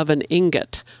Anatomy of an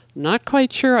Ingot. Not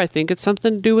quite sure. I think it's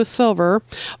something to do with silver.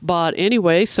 But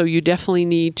anyway, so you definitely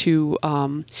need to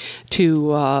go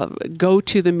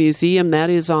to the museum. That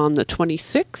is on the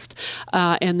 26th.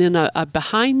 And then a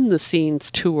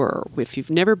behind-the-scenes tour. If you've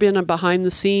never been a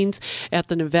behind-the-scenes at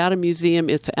the Nevada Museum,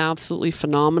 it's absolutely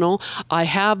phenomenal. I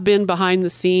have been behind the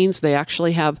scenes. They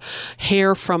actually have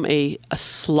hair from a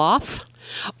sloth.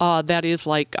 That is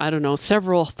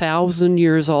several thousand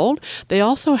years old. They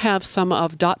also have some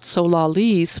of Dot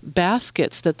Solali's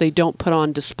baskets that they don't put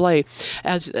on display.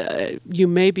 As you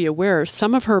may be aware,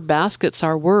 some of her baskets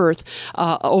are worth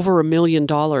over $1 million.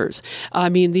 I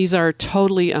mean, these are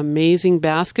totally amazing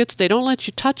baskets. They don't let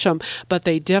you touch them, but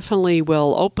they definitely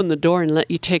will open the door and let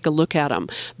you take a look at them.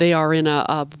 They are in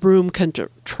a room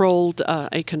controlled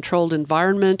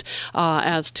environment,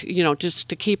 just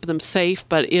to keep them safe.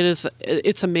 But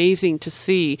it's amazing to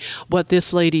see what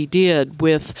this lady did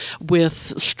with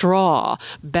straw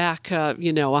back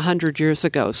 100 years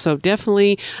ago. So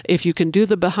definitely, if you can do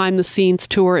the behind the scenes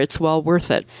tour, it's well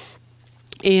worth it.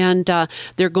 And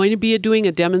they're going to be doing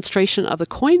a demonstration of the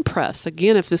coin press.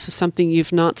 Again, if this is something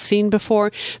you've not seen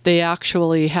before, they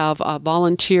actually have a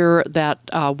volunteer that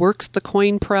works the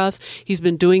coin press. He's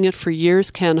been doing it for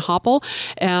years, Ken Hopple,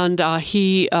 and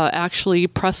he actually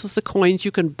presses the coins.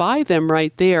 You can buy them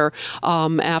right there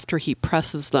after he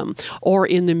presses them, or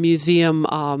in the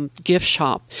museum gift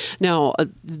shop. Now,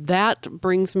 that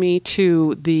brings me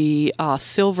to the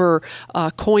silver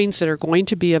coins that are going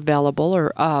to be available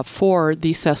for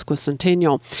the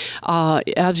sesquicentennial.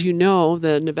 As you know,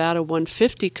 the Nevada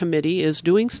 150 Committee is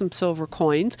doing some silver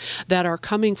coins that are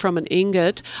coming from an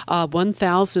ingot,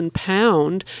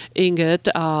 1,000-pound ingot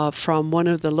from one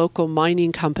of the local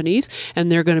mining companies,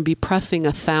 and they're going to be pressing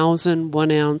 1,000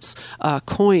 one-ounce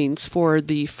coins for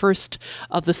the first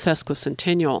of the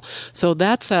sesquicentennial. So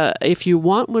that's if you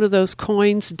want one of those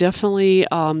coins, definitely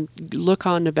look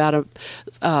on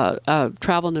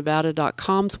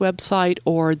TravelNevada.com's website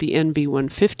or the NB150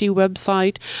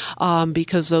 website,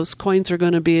 because those coins are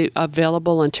going to be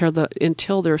available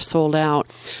until they're sold out.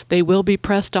 They will be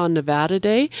pressed on Nevada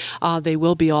Day. They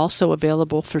will be also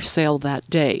available for sale that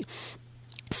day.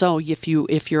 So if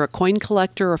you're a coin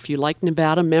collector or if you like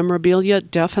Nevada memorabilia,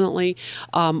 definitely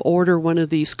order one of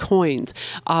these coins.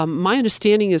 My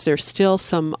understanding is there's still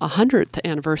some 100th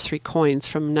anniversary coins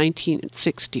from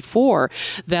 1964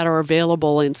 that are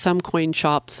available in some coin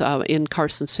shops in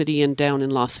Carson City and down in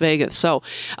Las Vegas. So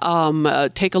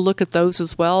take a look at those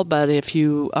as well. But if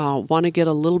you want to get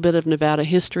a little bit of Nevada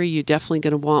history, you're definitely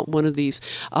going to want one of these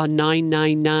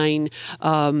 999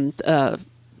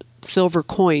 silver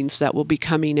coins that will be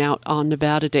coming out on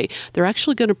Nevada Day. They're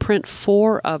actually going to print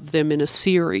 4 of them in a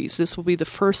series. This will be the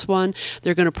first one.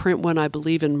 They're going to print one, I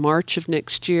believe, in March of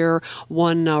next year,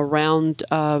 one around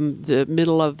the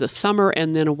middle of the summer,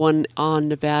 and then one on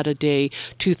Nevada Day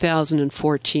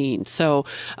 2014. So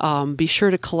be sure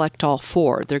to collect all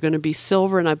 4. They're going to be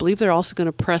silver, and I believe they're also going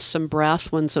to press some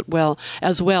brass ones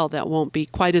as well that won't be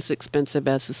quite as expensive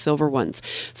as the silver ones.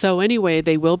 So anyway,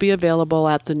 they will be available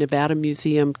at the Nevada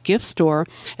Museum gift store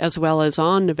as well as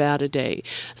on Nevada Day.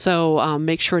 So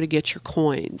make sure to get your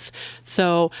coins.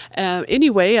 So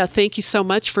anyway, thank you so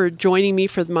much for joining me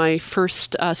for my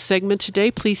first segment today.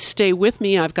 Please stay with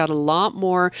me. I've got a lot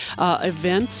more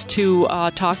events to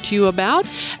talk to you about.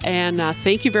 And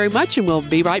thank you very much, and we'll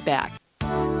be right back.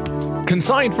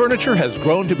 Consign Furniture has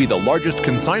grown to be the largest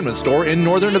consignment store in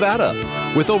northern Nevada,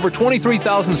 with over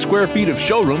 23,000 square feet of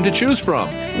showroom to choose from.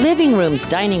 Living rooms,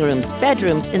 dining rooms,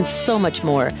 bedrooms, and so much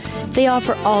more. They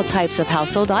offer all types of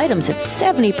household items at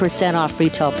 70% off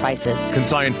retail prices.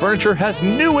 Consign Furniture has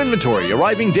new inventory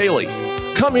arriving daily.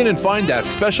 Come in and find that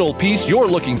special piece you're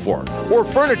looking for, or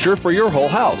furniture for your whole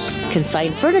house.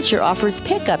 Consign Furniture offers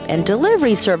pickup and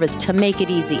delivery service to make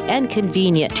it easy and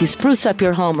convenient to spruce up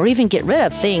your home or even get rid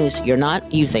of things you're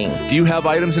not using. Do you have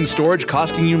items in storage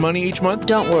costing you money each month?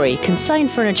 Don't worry, Consign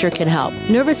Furniture can help.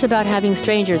 Nervous about having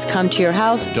strangers come to your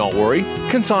house? Don't worry,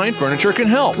 Consign Furniture can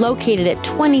help. Located at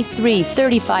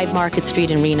 2335 Market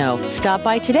Street in Reno. Stop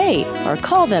by today or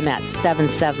call them at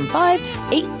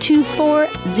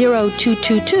 775-824-0222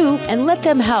 and let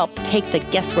them help take the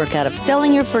guesswork out of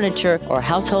selling your furniture or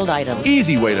household items.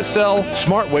 Easy way to sell,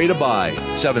 smart way to buy.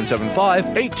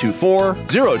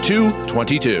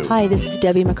 775-824-0222. Hi, this is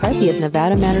Debbie McCarthy of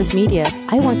Nevada Matters Media.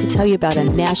 I want to tell you about a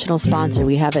national sponsor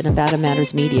we have at Nevada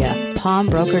Matters Media,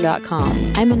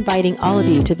 PalmBroker.com. I'm inviting all of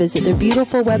you to visit their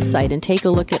beautiful website and take a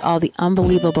look at all the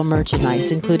unbelievable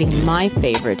merchandise, including my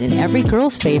favorite and every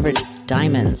girl's favorite,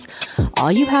 diamonds.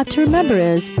 All you have to remember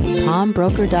is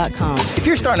PalmBroker.com. If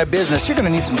you're starting a business, you're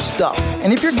going to need some stuff.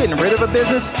 And if you're getting rid of a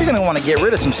business, you're going to want to get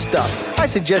rid of some stuff. I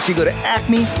suggest you go to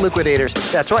Acme Liquidators.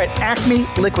 That's right, Acme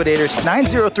Liquidators,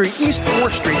 903 East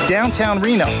 4th Street, downtown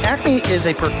Reno. Acme is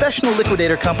a professional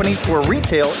liquidator company for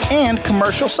retail and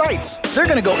commercial sites. They're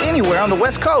going to go anywhere on the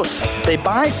West Coast. They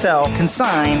buy, sell,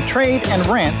 consign, trade, and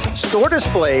rent, store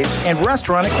displays, and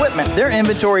restaurant equipment. Their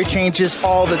inventory changes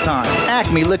all the time.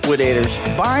 Acme Liquidators.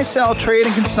 Buy, sell, trade,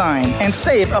 and consign, and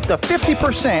save up to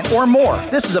 50% or more.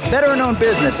 This is a veteran-owned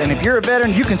business, and if you're a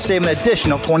veteran, you can save an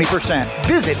additional 20%.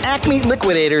 Visit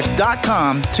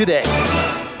acmeliquidators.com today.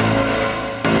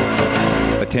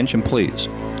 Attention, please.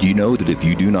 Do you know that if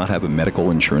you do not have a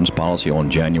medical insurance policy on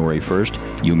January 1st,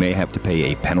 you may have to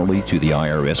pay a penalty to the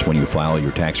IRS when you file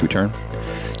your tax return?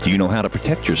 Do you know how to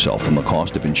protect yourself from the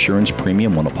cost of insurance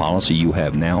premium on a policy you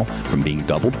have now from being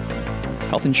doubled?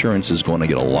 Health insurance is going to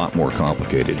get a lot more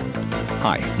complicated.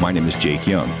 Hi, my name is Jake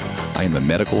Young. I am a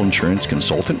medical insurance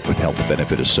consultant with Health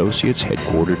Benefit Associates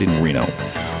headquartered in Reno.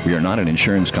 We are not an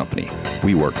insurance company.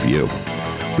 We work for you.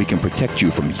 We can protect you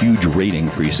from huge rate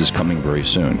increases coming very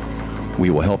soon. We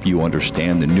will help you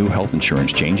understand the new health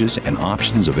insurance changes and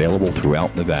options available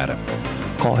throughout Nevada.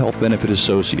 Call Health Benefit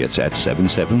Associates at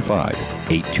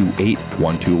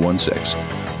 775-828-1216.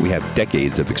 We have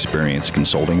decades of experience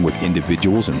consulting with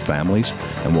individuals and families,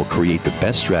 and will create the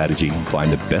best strategy and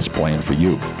find the best plan for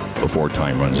you before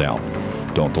time runs out.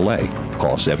 Don't delay.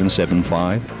 Call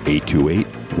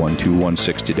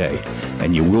 775-828-1216 today,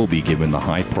 and you will be given the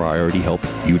high priority help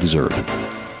you deserve.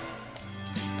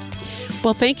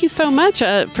 Well, thank you so much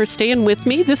for staying with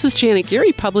me. This is Janet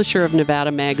Geary, publisher of Nevada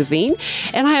Magazine,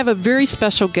 and I have a very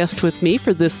special guest with me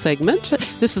for this segment.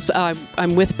 This is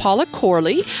I'm with Paula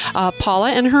Corley.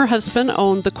 Paula and her husband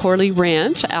own the Corley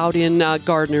Ranch out in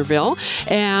Gardnerville,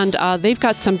 and they've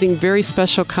got something very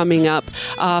special coming up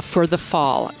for the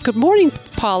fall. Good morning,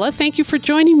 Paula. Thank you for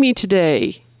joining me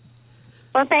today.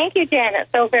 Well, thank you, Janet,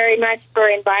 so very much for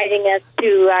inviting us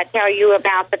to tell you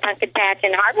about the Pumpkin Patch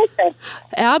in Harveston.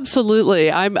 Absolutely.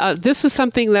 This is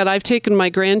something that I've taken my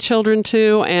grandchildren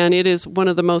to, and it is one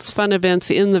of the most fun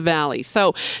events in the Valley.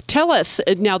 So tell us,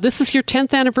 now this is your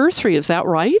 10th anniversary, is that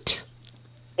right?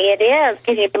 It is.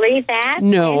 Can you believe that?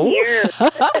 No. 10 years.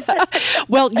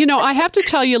 Well, I have to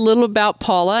tell you a little about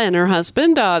Paula and her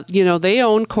husband. They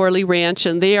own Corley Ranch,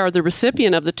 and they are the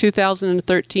recipient of the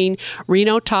 2013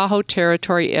 Reno Tahoe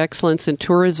Territory Excellence in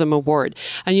Tourism Award.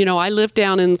 And, I live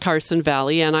down in Carson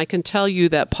Valley, and I can tell you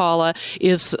that Paula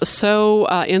is so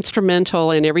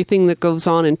instrumental in everything that goes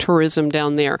on in tourism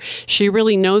down there. She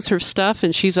really knows her stuff,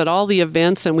 and she's at all the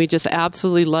events, and we just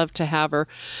absolutely love to have her.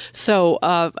 So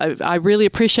I really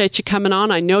appreciate you coming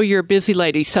on. I know you're a busy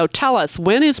lady. So tell us,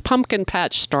 when is Pumpkin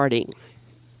Patch starting?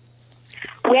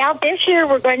 Well, this year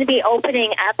we're going to be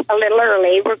opening up a little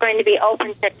early. We're going to be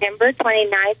open September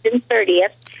 29th and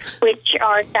 30th, which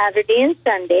are Saturday and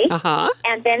Sunday.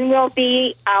 And then we'll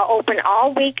be open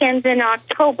all weekends in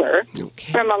October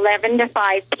from 11 to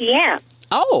 5 p.m.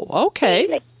 Oh, okay.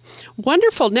 Daily.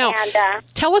 Wonderful. Now,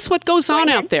 tell us what goes on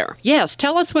out there. Yes,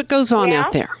 tell us what goes on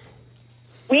out there.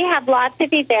 We have lots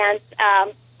of events.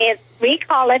 We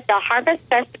call it the Harvest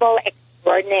Festival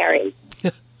Extraordinary.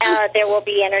 There will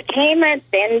be entertainment,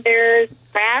 vendors,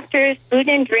 crafters, food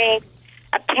and drinks,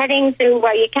 a petting zoo.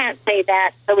 Well, you can't say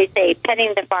that, so we say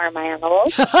petting the farm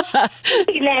animals.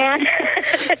 Land,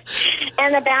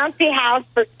 and a bouncy house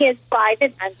for kids 5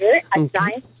 and under, a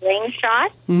giant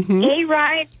slingshot,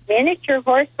 hay-rides, miniature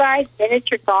horse rides,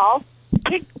 miniature golf,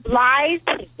 live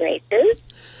pig races.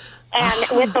 And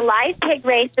with the live pig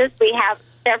races, we have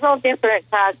several different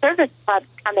service clubs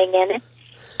coming in,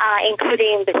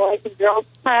 including the Boys and Girls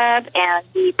Club and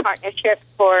the Partnership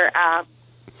for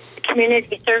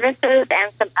Community Services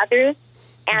and some others.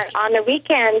 And on the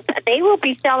weekends, they will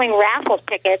be selling raffle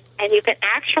tickets, and you can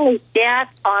actually bet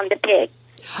on the pigs.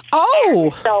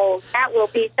 Oh! And so that will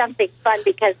be something fun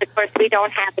because, of course, we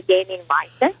don't have a gaming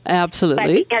license. Absolutely.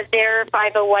 But because they're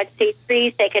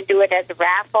 501c3s, they can do it as a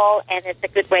raffle, and it's a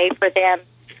good way for them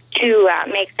to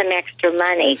make some extra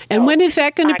money. And when is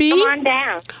that going to be? Come on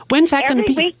down. When's that going to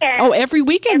be? Weekend. Oh, every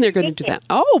weekend they're going to do that.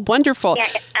 Oh, wonderful.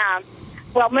 Yeah,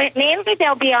 well, mainly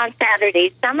they'll be on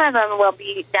Saturdays. Some of them will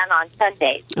be done on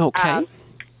Sundays. Okay.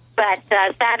 But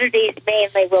Saturdays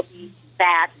mainly will be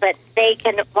that. But they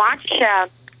can watch our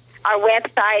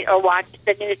website or watch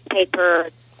the newspaper,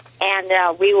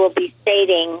 and we will be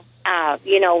stating,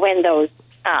 when those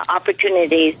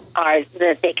opportunities are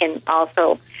that they can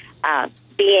also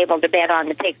be able to bet on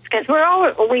the pigs. Because we're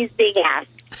always being asked,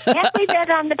 can we bet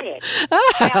on the pigs?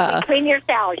 Well, between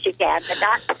yourselves you can, but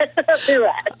not through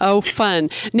us. Oh, fun.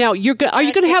 Now, are you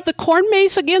going to have the corn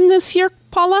maze again this year,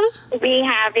 Paula? We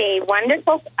have a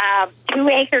wonderful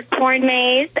 2-acre corn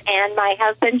maze, and my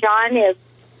husband, John, is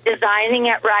designing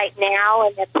it right now,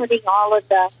 and they're putting all of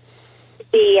the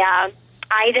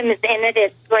items in it.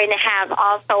 It's going to have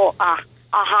also a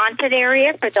haunted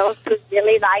area for those who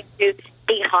really like to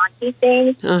see haunted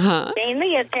things.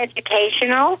 Mainly it's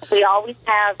educational. We always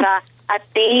have a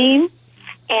theme,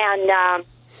 and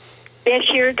this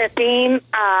year the theme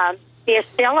is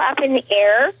still up in the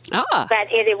air,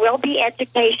 but it will be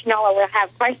educational, and we'll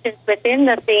have questions within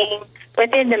the theme,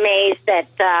 within the maze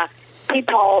that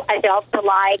people, adults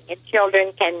alike, and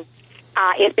children can,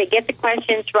 if they get the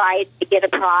questions right, they get a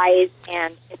prize,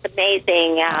 and it's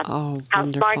amazing how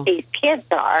smart these kids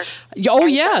are. Oh,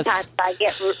 and yes. Sometimes I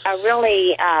get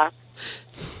really...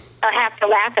 I have to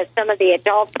laugh at some of the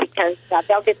adults because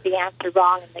they'll get the answer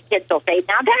wrong, and the kids will say,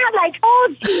 "Now, Dad, I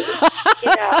told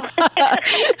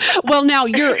you." Well, now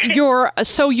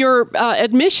your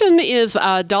admission is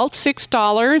adults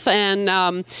 $6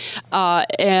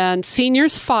 and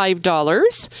seniors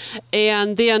 $5,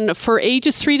 and then for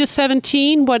ages 3 to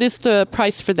 17, what is the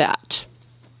price for that?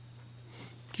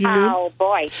 Oh,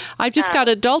 boy. I've just got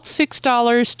adults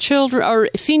 $6, children or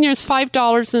seniors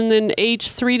 $5, and then age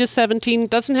 3 to 17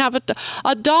 doesn't have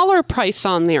a dollar price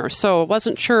on there. So I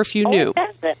wasn't sure if you knew.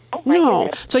 Does it? Oh, no.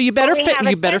 goodness. So you better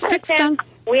fix them.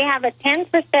 We have a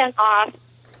 10% off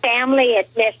family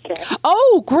admission.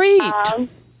 Oh, great.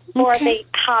 For the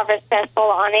Harvest Festival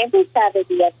on every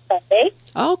Saturday and Sunday.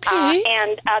 Okay.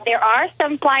 And there are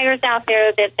some flyers out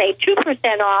there that say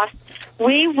 2% off.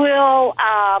 We will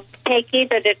take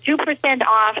either the 2%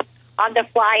 off on the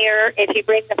flyer if you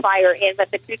bring the flyer in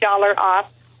with the $2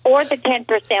 off, or the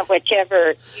 10%,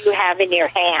 whichever you have in your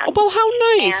hand. Well, how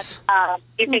nice. And,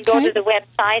 you can go to the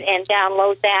website and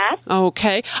download that.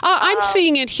 Okay. I'm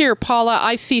seeing it here, Paula.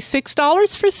 I see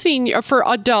 $6 for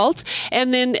adults,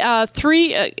 and then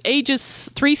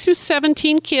ages 3 through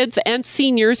 17 kids and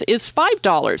seniors is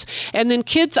 $5, and then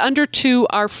kids under 2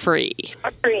 are free.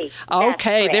 Free.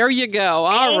 Okay, there you go.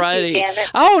 All righty. Janet.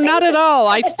 Oh, not at all.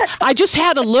 I just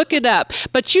had to look it up.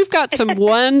 But you've got some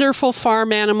wonderful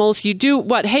farm animals. You do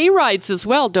hay rides as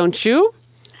well, don't you?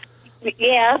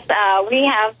 Yes, we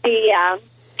have the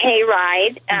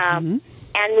hayride, and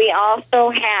we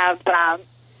also have,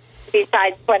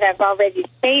 besides what I've already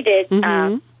stated,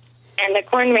 and the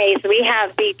corn maze, we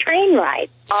have the train ride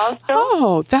also.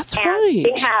 Oh, that's and right.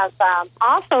 We have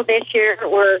also this year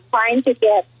we're trying to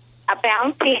get a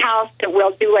bouncy house that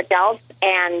will do adults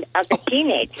and the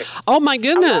teenagers. Oh my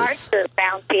goodness! A larger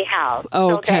bouncy house.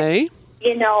 Okay.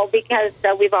 So that, because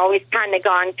we've always kind of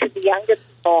gone to the younger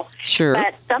people. Sure.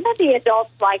 But some of the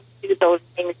adults like to do those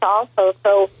things also.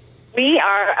 So we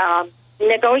are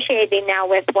negotiating now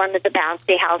with one of the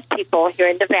bouncy house people here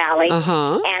in the valley,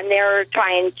 and they're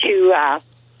trying to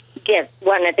get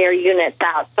one of their units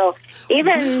out. So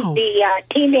even the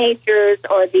teenagers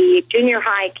or the junior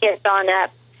high kids on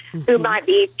up who might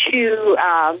be too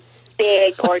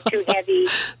big or too heavy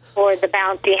for the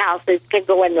bouncy houses can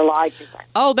go in the larger one.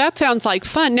 Oh, that sounds like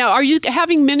fun. Now, are you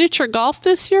having miniature golf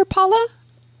this year, Paula?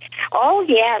 Oh,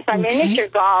 yes, miniature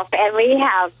golf, and we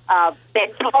have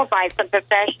been told by some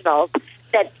professionals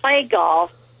that play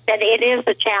golf that it is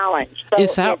a challenge. So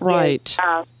is that right?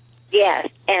 Yes,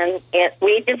 and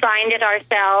we designed it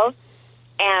ourselves,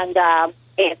 and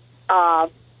it's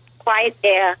quite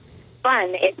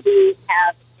fun if we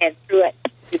have been through it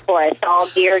before. It's all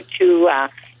geared to,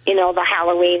 the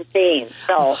Halloween theme.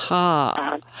 So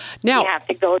now you have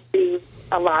to go through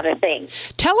a lot of things.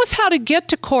 Tell us how to get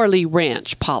to Corley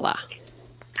Ranch, Paula.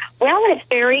 Well, it's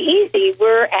very easy.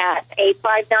 We're at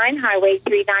 859 Highway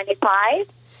 395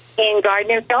 in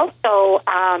Gardnerville. So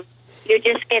you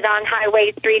just get on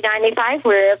Highway 395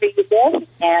 wherever you live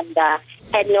and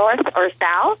head north or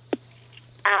south.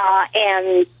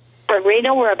 And from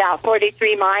Reno, we're about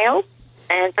 43 miles.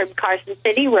 And from Carson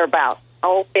City, we're about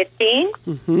 15.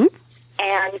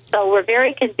 And so we're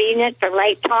very convenient from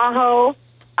Lake Tahoe.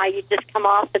 You just come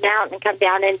off the mountain and come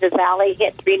down into the valley,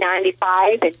 hit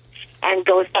 395, and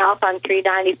go south on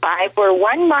 395. We're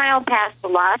 1 mile past the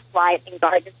last light in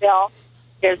Gardnerville.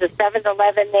 There's a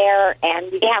 7-Eleven there,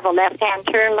 and we have a left-hand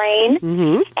turn lane.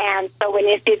 And so when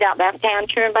you see that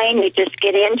left-hand turn lane, you just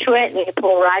get into it, and you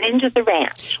pull right into the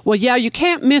ranch. Well, yeah, you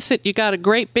can't miss it. You got a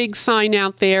great big sign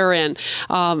out there, and,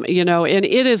 and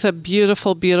it is a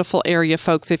beautiful, beautiful area,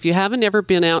 folks. If you haven't ever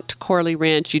been out to Corley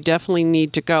Ranch, you definitely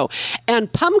need to go.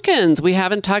 And pumpkins. We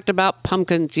haven't talked about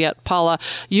pumpkins yet, Paula.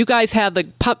 You guys have the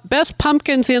best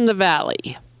pumpkins in the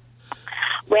valley.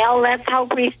 Well, let's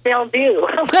hope we still do.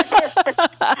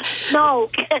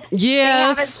 Smoke. Yes. We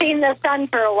haven't seen the sun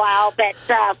for a while, but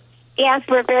yes,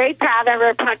 we're very proud of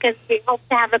our pumpkins. We hope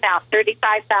to have about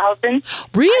 35,000.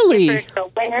 Really? The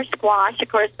winter squash. Of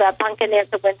course, the pumpkin is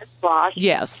a winter squash.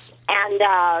 Yes.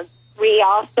 And we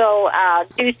also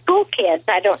do school kids.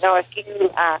 I don't know if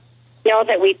you know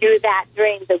that we do that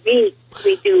during the week.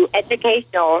 We do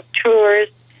educational tours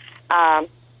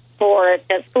for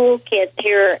the school kids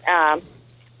here.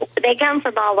 They come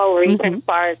from all over, even as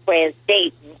far as way as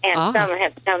Dayton, and some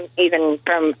have come even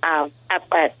from up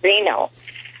at Reno.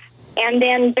 And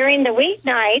then during the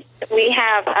weeknights, we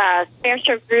have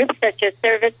special groups such as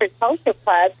Service and Social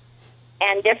Clubs,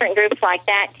 and different groups like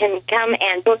that can come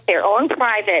and book their own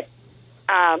private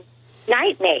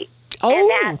night maze. And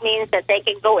that means that they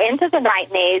can go into the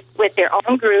night maze with their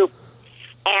own group,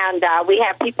 and we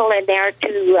have people in there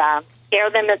to scare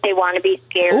them if they want to be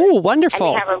scared. Oh, wonderful.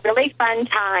 And they have a really fun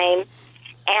time.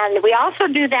 And we also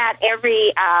do that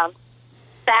every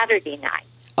Saturday night.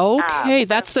 Okay,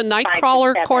 that's the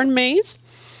Nightcrawler Corn Maze?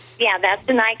 Yeah, that's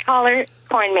the Nightcrawler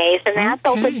Corn Maze, and that's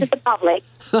open to the public.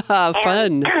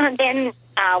 Fun. And then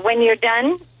when you're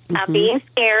done being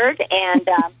scared and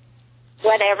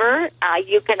whatever,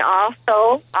 you can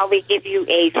also, we give you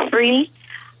a free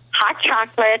hot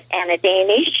chocolate and a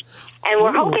Danish. And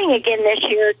we're hoping again this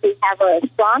year to have an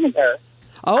astronomer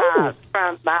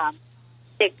from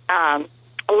the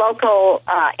local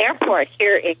airport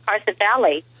here in Carson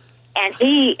Valley. And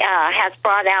he has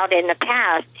brought out in the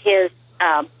past his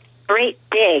great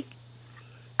big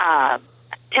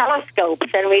telescopes,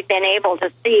 and we've been able to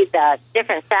see the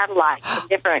different satellites and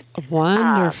different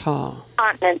wonderful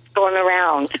continents going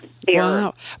around the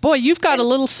Earth. Boy, you've got a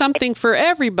little something for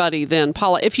everybody then,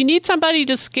 Paula. If you need somebody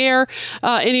to scare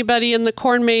anybody in the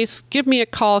corn maze, give me a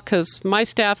call, because my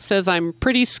staff says I'm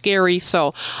pretty scary,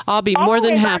 so I'll be more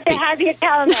than happy. To have you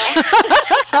tell me.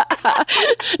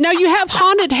 Now, you have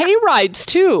haunted hay rides,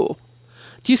 too.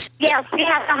 Yes, we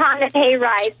have the haunted hay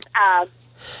rides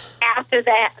after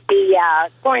the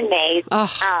corn maze,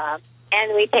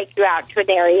 and we take you out to an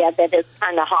area that is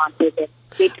kind of haunted, and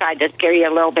we try to scare you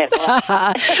a little bit more.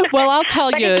 Well, I'll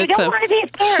tell you. If you don't want to be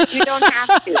scared, you don't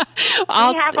have to.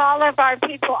 We have all of our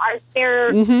people, our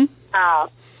scare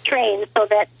trained so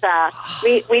that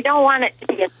we don't want it to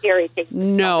be a scary thing.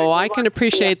 No, I can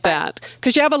appreciate that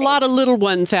because you have a lot of little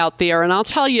ones out there. And I'll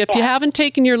tell you, if you haven't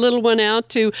taken your little one out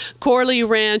to Corley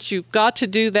Ranch, you've got to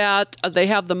do that. They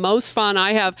have the most fun.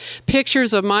 I have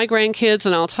pictures of my grandkids,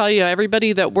 and I'll tell you,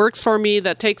 everybody that works for me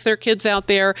that takes their kids out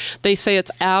there, they say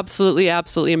it's absolutely,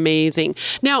 absolutely amazing.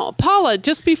 Now, Paula,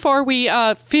 just before we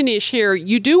finish here,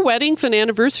 you do weddings and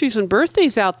anniversaries and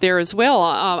birthdays out there as well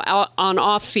on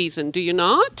off season, do you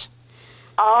not?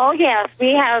 Oh, yes.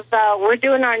 We have, we're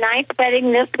doing our 9th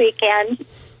wedding this weekend,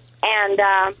 and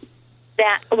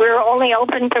that we're only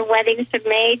open for weddings from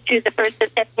May to the 1st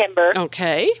of September.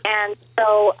 Okay. And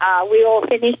so we will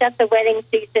finish up the wedding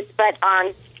season, but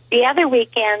on the other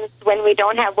weekends when we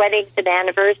don't have weddings and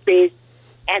anniversaries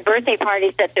and birthday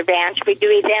parties at the ranch, we do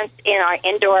events in our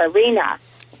indoor arena.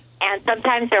 And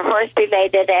sometimes they're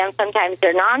horse-related and sometimes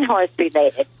they're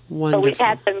non-horse-related. Wonderful. So we've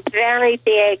had some very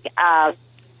big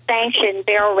sanctioned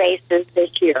barrel races this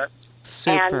year.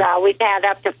 Super. And we've had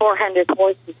up to 400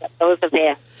 horses at those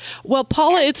events. Well,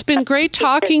 Paula, it's been great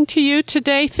talking to you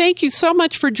today. Thank you so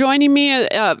much for joining me.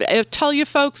 I tell you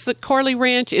folks that Corley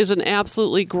Ranch is an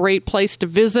absolutely great place to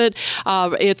visit.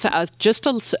 It's just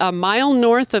a mile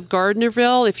north of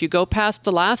Gardnerville. If you go past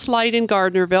the last light in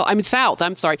Gardnerville,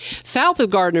 south of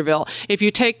Gardnerville. If you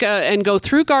take and go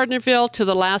through Gardnerville to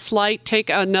the last light,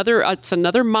 take it's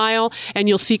another mile, and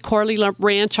you'll see Corley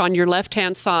Ranch on your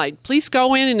left-hand side. Please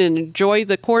go in and enjoy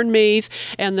the corn maze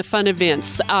and the fun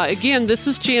events. Again, this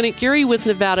is Janet Geary with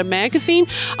Nevada Magazine.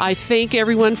 I thank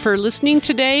everyone for listening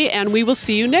today, and we will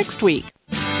see you next week.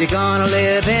 You're gonna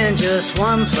live in just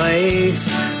one place.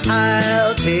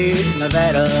 I'll take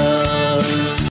Nevada.